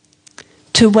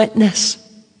 To witness.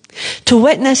 To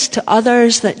witness to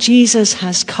others that Jesus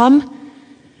has come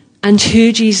and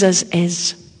who Jesus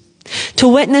is. To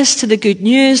witness to the good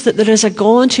news that there is a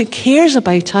God who cares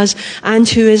about us and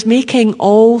who is making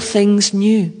all things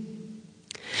new.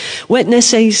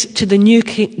 Witnesses to the new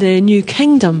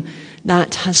kingdom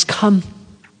that has come.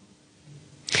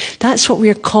 That's what we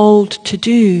are called to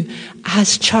do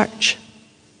as church.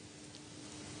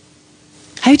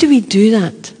 How do we do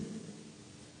that?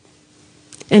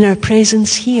 In our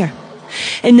presence here.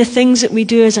 In the things that we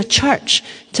do as a church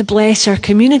to bless our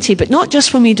community. But not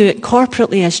just when we do it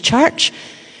corporately as church,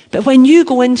 but when you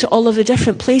go into all of the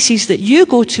different places that you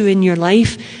go to in your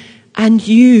life and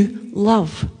you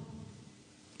love.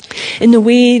 In the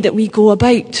way that we go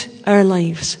about our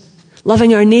lives.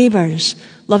 Loving our neighbours,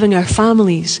 loving our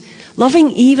families, loving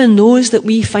even those that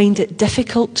we find it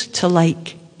difficult to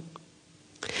like.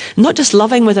 Not just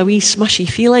loving with a wee smushy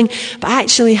feeling, but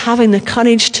actually having the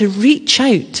courage to reach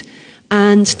out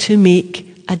and to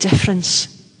make a difference.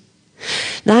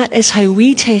 That is how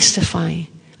we testify,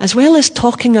 as well as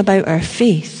talking about our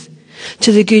faith,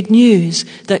 to the good news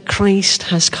that Christ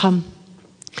has come.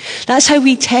 That's how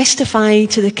we testify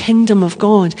to the kingdom of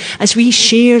God, as we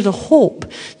share the hope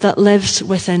that lives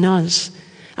within us,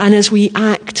 and as we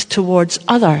act towards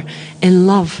others in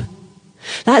love.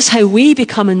 That's how we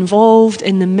become involved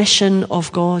in the mission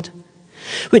of God,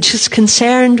 which is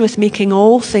concerned with making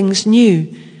all things new,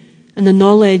 and the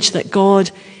knowledge that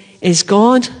God is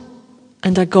God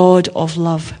and a God of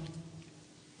love.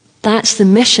 That's the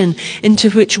mission into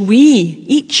which we,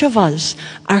 each of us,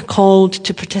 are called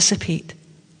to participate.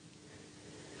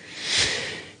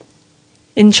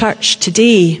 In church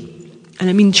today, and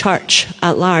I mean church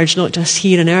at large, not just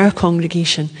here in our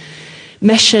congregation,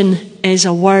 mission is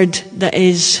a word that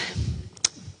is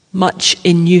much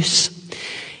in use.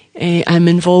 I'm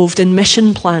involved in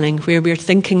mission planning, where we're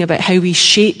thinking about how we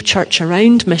shape church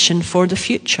around mission for the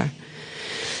future.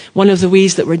 One of the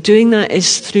ways that we're doing that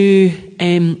is through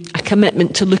a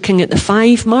commitment to looking at the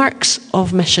 5 marks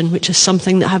of mission, which is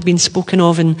something that have been spoken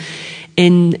of in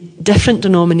different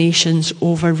denominations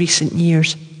over recent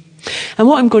years. And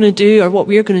what I'm going to do, or what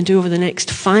we're going to do over the next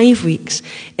 5 weeks,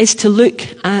 is to look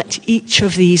at each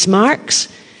of these marks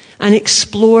and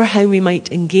explore how we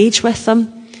might engage with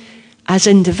them as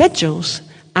individuals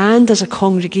and as a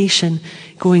congregation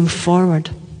going forward.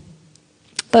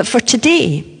 But for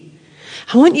today,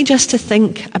 I want you just to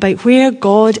think about where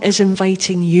God is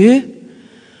inviting you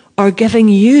or giving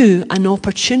you an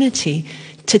opportunity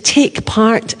to take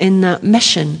part in that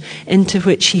mission into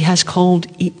which He has called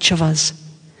each of us.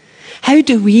 How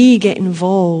do we get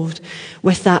involved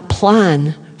with that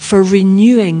plan for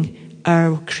renewing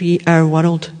our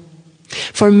world,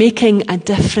 for making a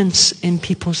difference in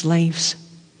people's lives?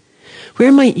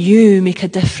 Where might you make a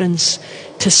difference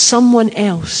to someone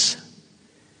else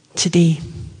today?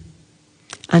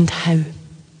 And how?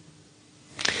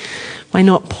 Why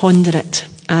not ponder it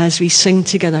as we sing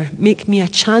together, "Make me a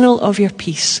channel of your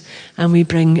peace," and we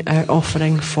bring our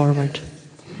offering forward.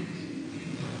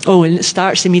 Oh, and it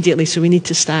starts immediately, so we need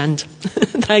to stand.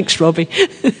 Thanks, Robbie.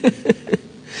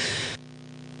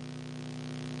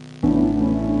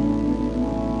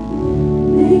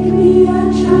 Make me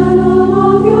a channel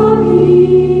of your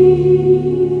peace.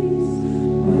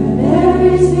 Where there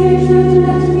is hatred,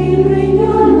 let me bring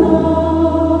your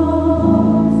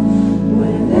love.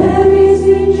 Where there is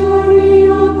injury,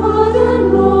 your pardon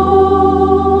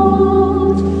wrought.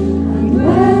 And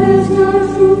where there's not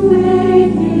through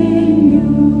faith in you.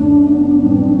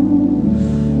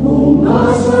 Oh,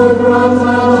 Master, grant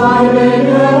that I may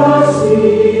never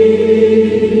seek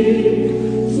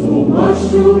so much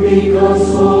to be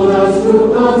consoled as to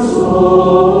console,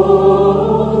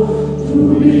 to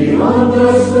be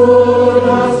understood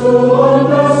as to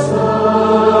understand,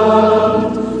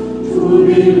 to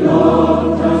be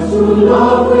loved as to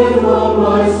love with all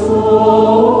my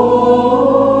soul.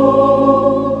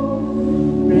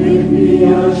 Make me a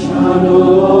channel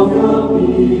of your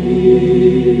peace.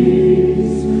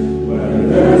 Where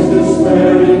there's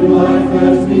despair in life,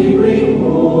 let me bring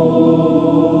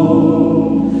hope.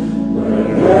 Where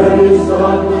there is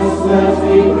darkness, let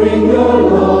me bring your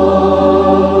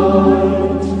light.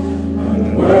 And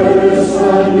where there's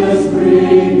sadness,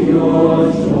 bring your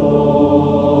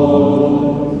joy.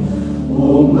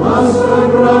 Oh, Master,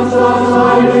 grant that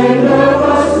I may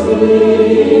never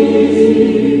see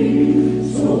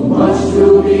so much to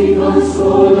be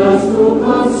consoled as to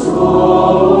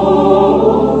console,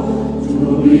 to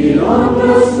be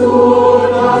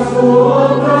understood as to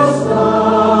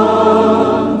understand,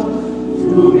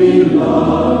 to be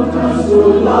loved as to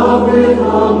love with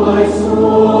all my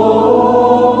soul.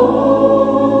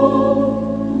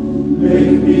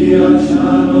 Make me a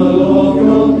channel of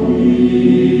your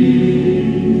peace.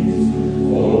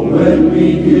 For when we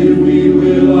give, we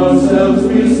will ourselves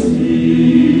receive.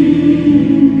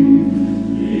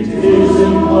 It is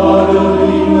in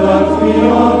pardoning that we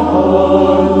are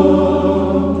pardoned,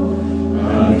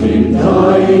 and in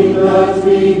dying that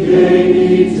we gain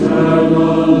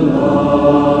eternal life.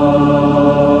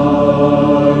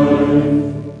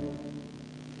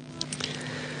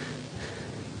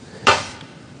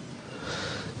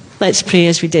 Let's pray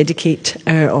as we dedicate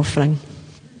our offering.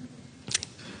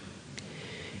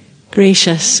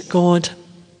 Gracious God,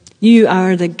 you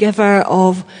are the giver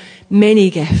of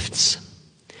many gifts,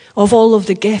 of all of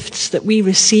the gifts that we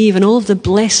receive and all of the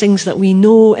blessings that we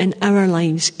know in our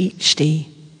lives each day.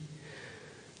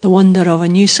 The wonder of a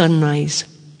new sunrise,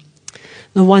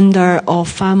 the wonder of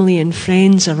family and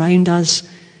friends around us,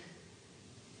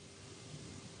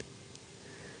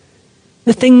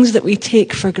 the things that we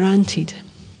take for granted.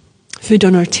 Food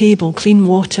on our table, clean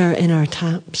water in our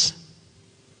taps.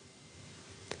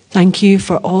 Thank you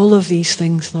for all of these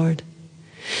things, Lord.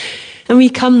 And we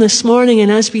come this morning,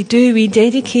 and as we do, we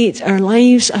dedicate our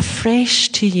lives afresh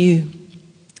to you,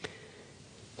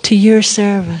 to your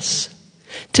service,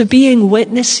 to being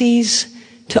witnesses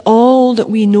to all that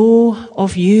we know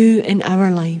of you in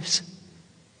our lives,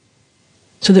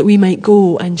 so that we might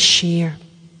go and share.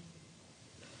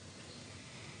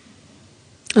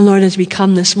 And Lord, as we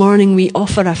come this morning, we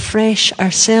offer afresh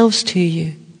ourselves to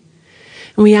you.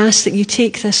 And we ask that you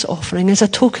take this offering as a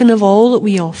token of all that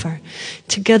we offer,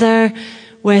 together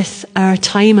with our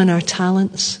time and our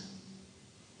talents,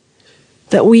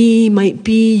 that we might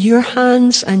be your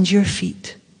hands and your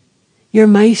feet, your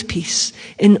mouthpiece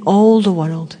in all the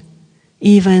world,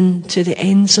 even to the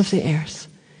ends of the earth.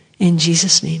 In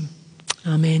Jesus' name,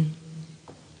 amen.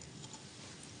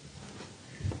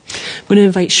 I'm going to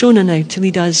invite Shona now to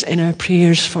lead us in our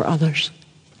prayers for others.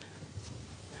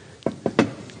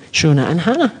 Shona and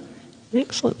Hannah.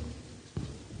 Excellent.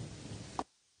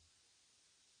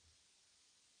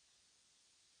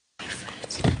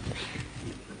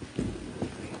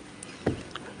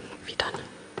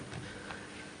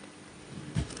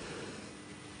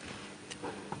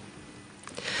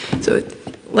 So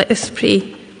let us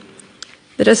pray.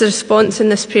 There is a response in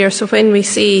this prayer, so when we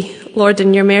say, Lord,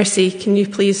 in your mercy, can you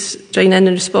please join in and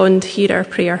respond, hear our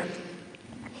prayer.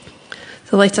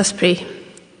 So let us pray.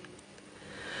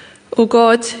 O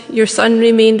God, your Son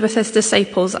remained with his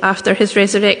disciples after his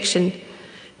resurrection,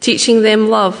 teaching them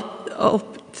love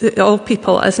all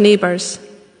people as neighbours.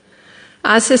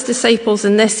 As his disciples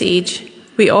in this age,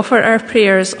 we offer our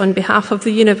prayers on behalf of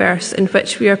the universe in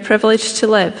which we are privileged to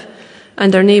live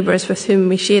and our neighbours with whom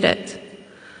we share it.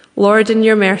 Lord, in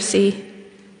your mercy,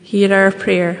 hear our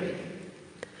prayer.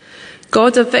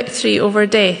 God of victory over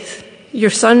death, your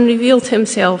Son revealed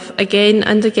himself again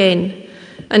and again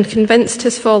and convinced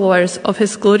his followers of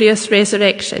his glorious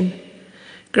resurrection.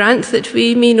 Grant that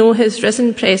we may know his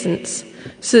risen presence,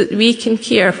 so that we can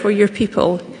care for your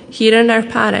people here in our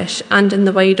parish and in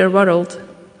the wider world.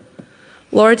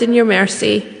 Lord, in your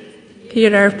mercy,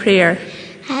 hear our prayer.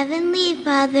 Heavenly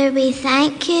Father, we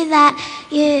thank you that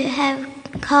you have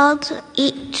called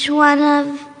each one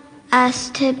of us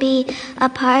to be a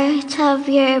part of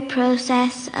your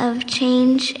process of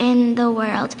change in the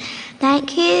world.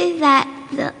 Thank you that,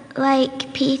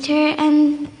 like Peter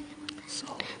and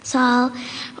Saul,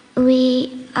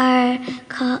 we are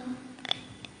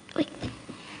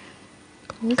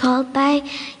called by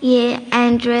you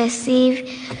and receive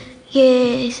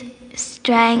your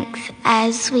strength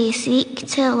as we seek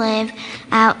to live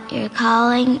out your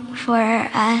calling for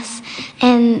us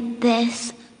in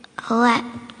this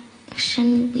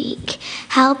election week.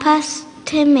 Help us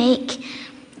to make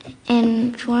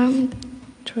informed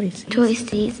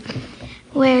choices.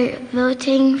 We're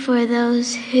voting for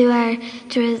those who are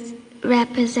to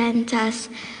represent us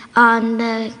on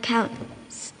the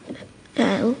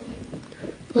council.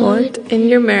 Lord, in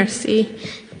your mercy,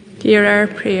 hear our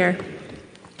prayer.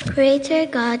 Creator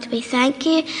God, we thank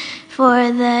you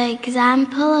for the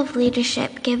example of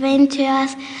leadership given to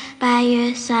us by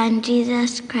your Son,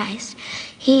 Jesus Christ.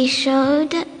 He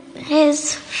showed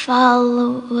his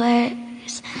followers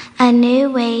a new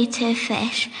way to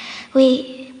fish.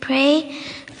 We pray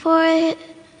for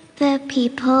the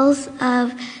peoples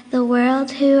of the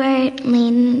world who are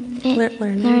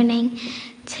learning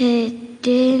to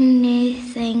do new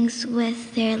things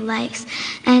with their lives.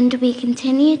 And we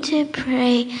continue to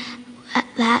pray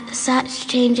that such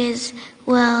changes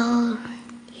will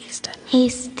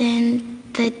hasten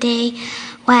the day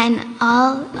when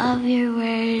all of your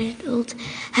world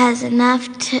has enough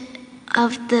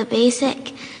of the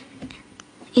basic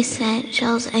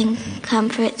essentials and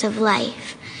comforts of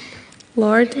life.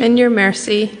 Lord, in your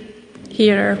mercy,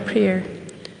 hear our prayer.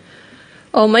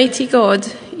 Almighty God,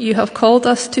 you have called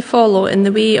us to follow in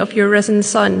the way of your risen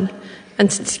Son and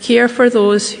to care for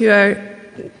those who are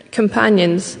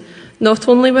companions, not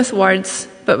only with words,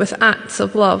 but with acts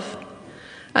of love.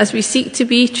 As we seek to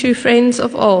be true friends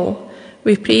of all,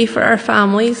 we pray for our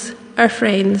families, our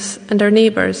friends, and our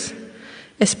neighbours,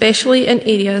 especially in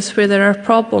areas where there are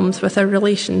problems with our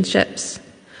relationships.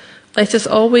 Let us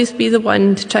always be the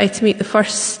one to try to make the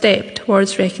first step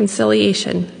towards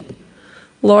reconciliation.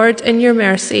 Lord, in your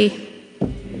mercy.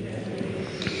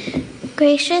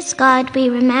 Gracious God, we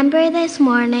remember this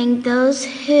morning those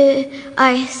who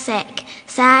are sick,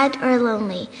 sad, or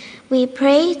lonely. We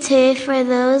pray too for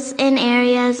those in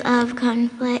areas of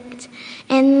conflict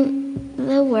in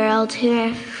the world who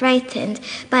are frightened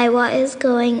by what is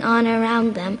going on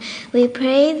around them. We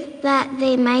pray that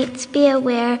they might be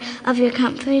aware of your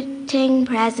comforting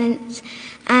presence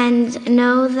and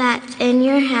know that in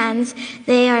your hands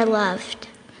they are loved.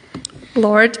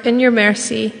 Lord, in your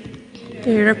mercy,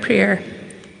 hear our prayer.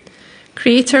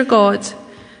 Creator God,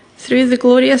 through the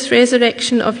glorious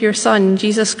resurrection of your Son,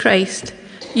 Jesus Christ,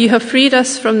 you have freed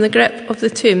us from the grip of the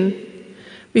tomb.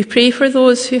 We pray for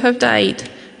those who have died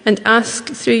and ask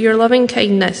through your loving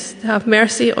kindness to have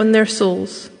mercy on their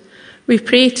souls. We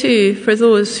pray too for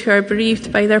those who are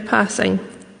bereaved by their passing.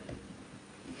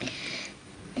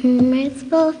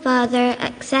 Merciful Father,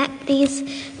 accept these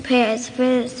prayers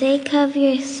for the sake of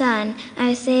your Son,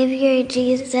 our Saviour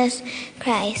Jesus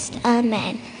Christ.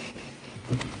 Amen.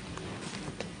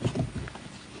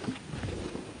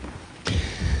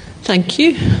 Thank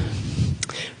you.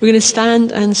 We're going to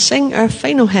stand and sing our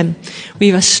final hymn. We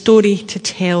have a story to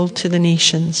tell to the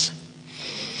nations.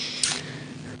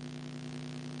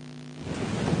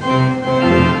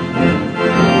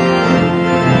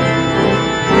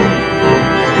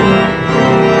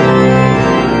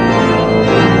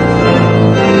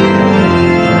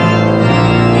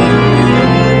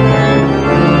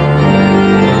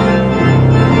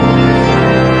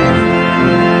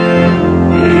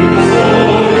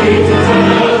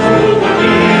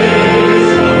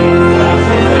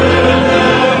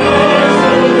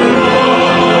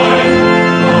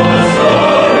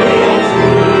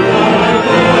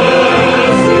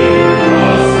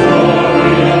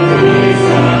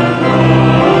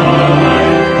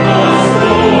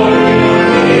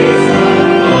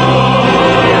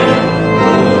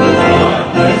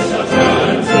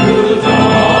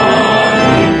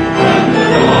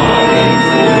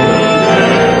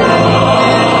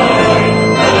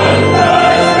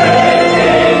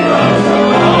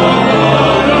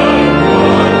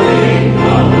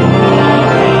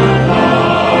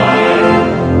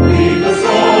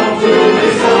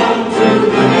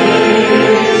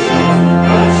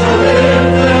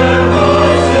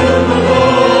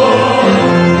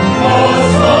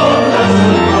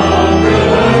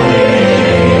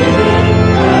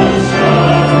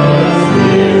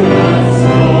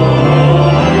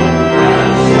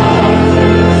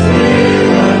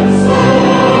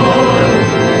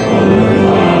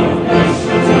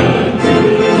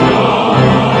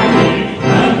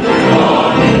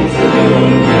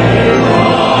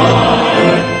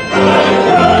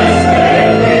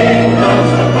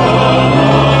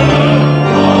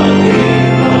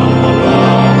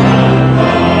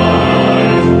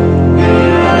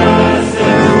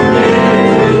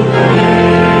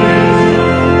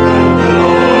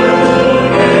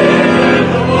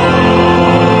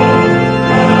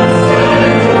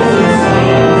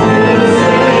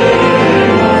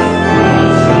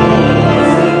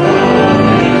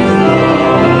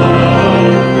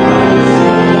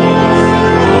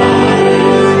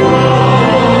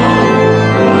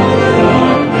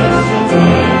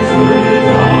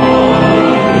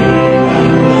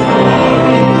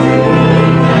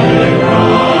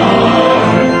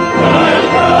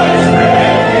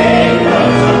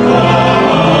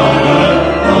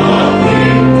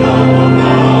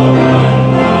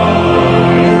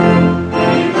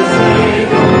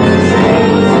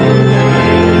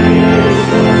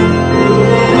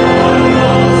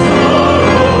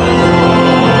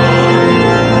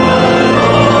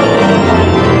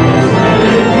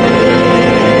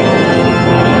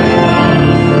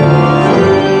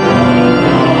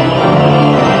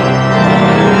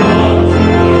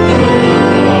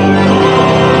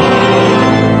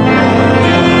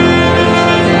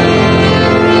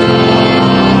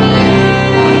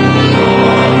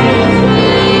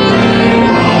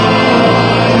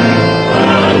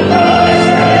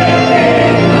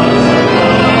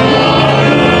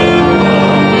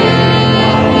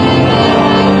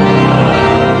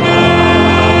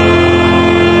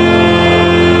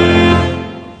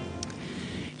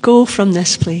 Go from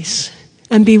this place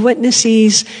and be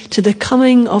witnesses to the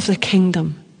coming of the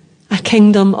kingdom, a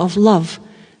kingdom of love,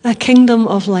 a kingdom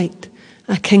of light,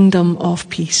 a kingdom of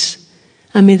peace.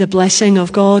 And may the blessing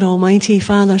of God Almighty,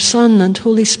 Father, Son, and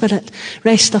Holy Spirit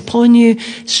rest upon you,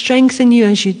 strengthen you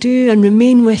as you do, and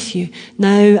remain with you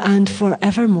now and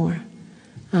forevermore.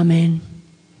 Amen.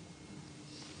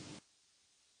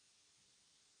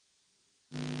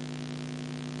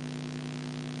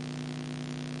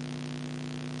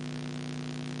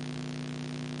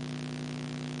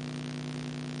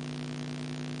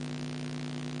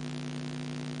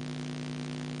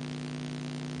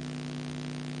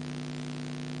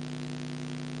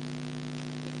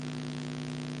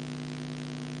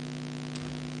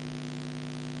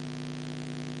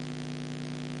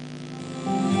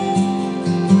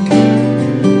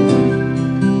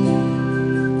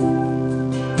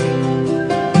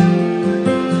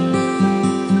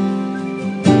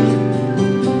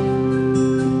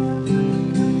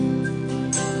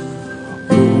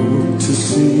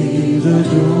 the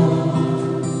dawn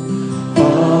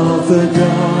of the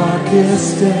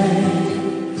darkest day,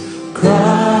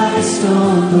 Christ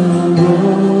on the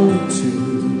road to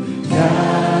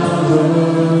Calvary,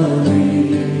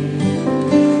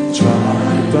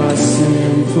 tried by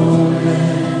sinful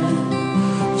men,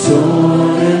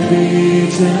 torn and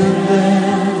beaten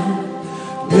there,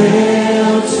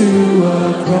 nailed to a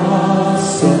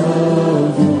cross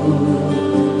of wood.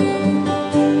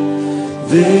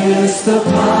 This the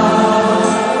power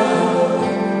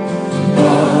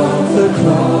of the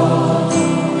cross.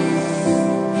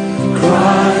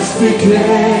 Christ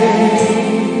became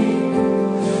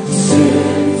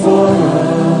sin for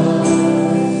us,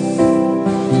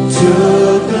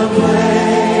 took the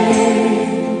blame,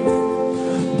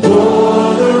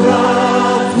 bore the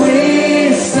wrath. We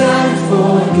stand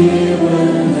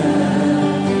forgiven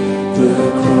at the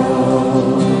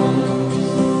cross.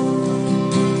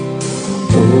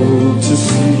 Oh, to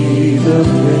see the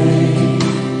pain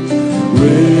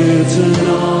written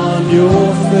on your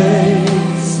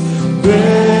face,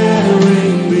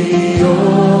 bearing the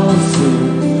awesome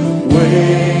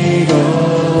weight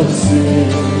of sin.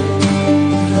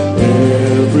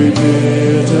 Every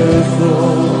bitter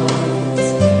thought,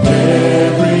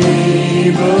 every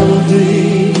evil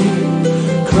deed,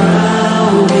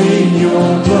 crowning your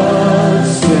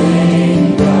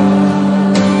blood-stained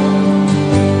brow.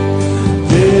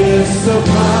 This the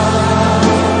power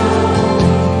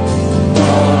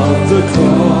of the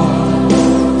cross.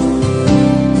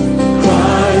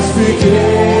 Christ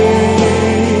became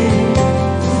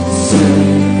sin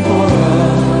for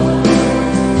us,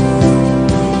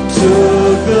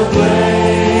 took the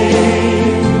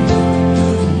blame,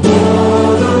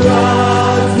 bore the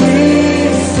wrath. We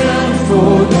stand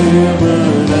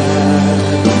forgiven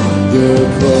at the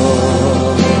cross.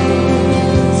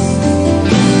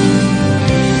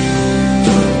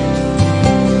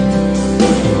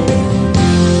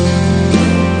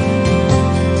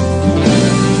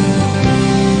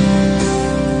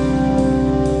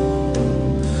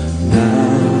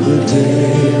 Now the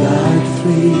daylight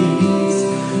flees,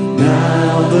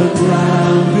 now the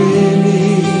ground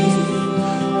beneath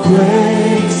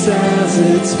quakes as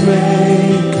its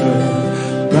maker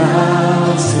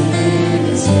bows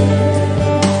his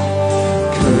head.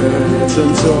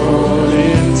 Curtain torn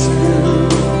in two,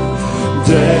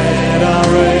 dead are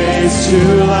raised to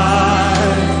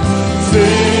life.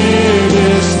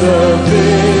 Finish the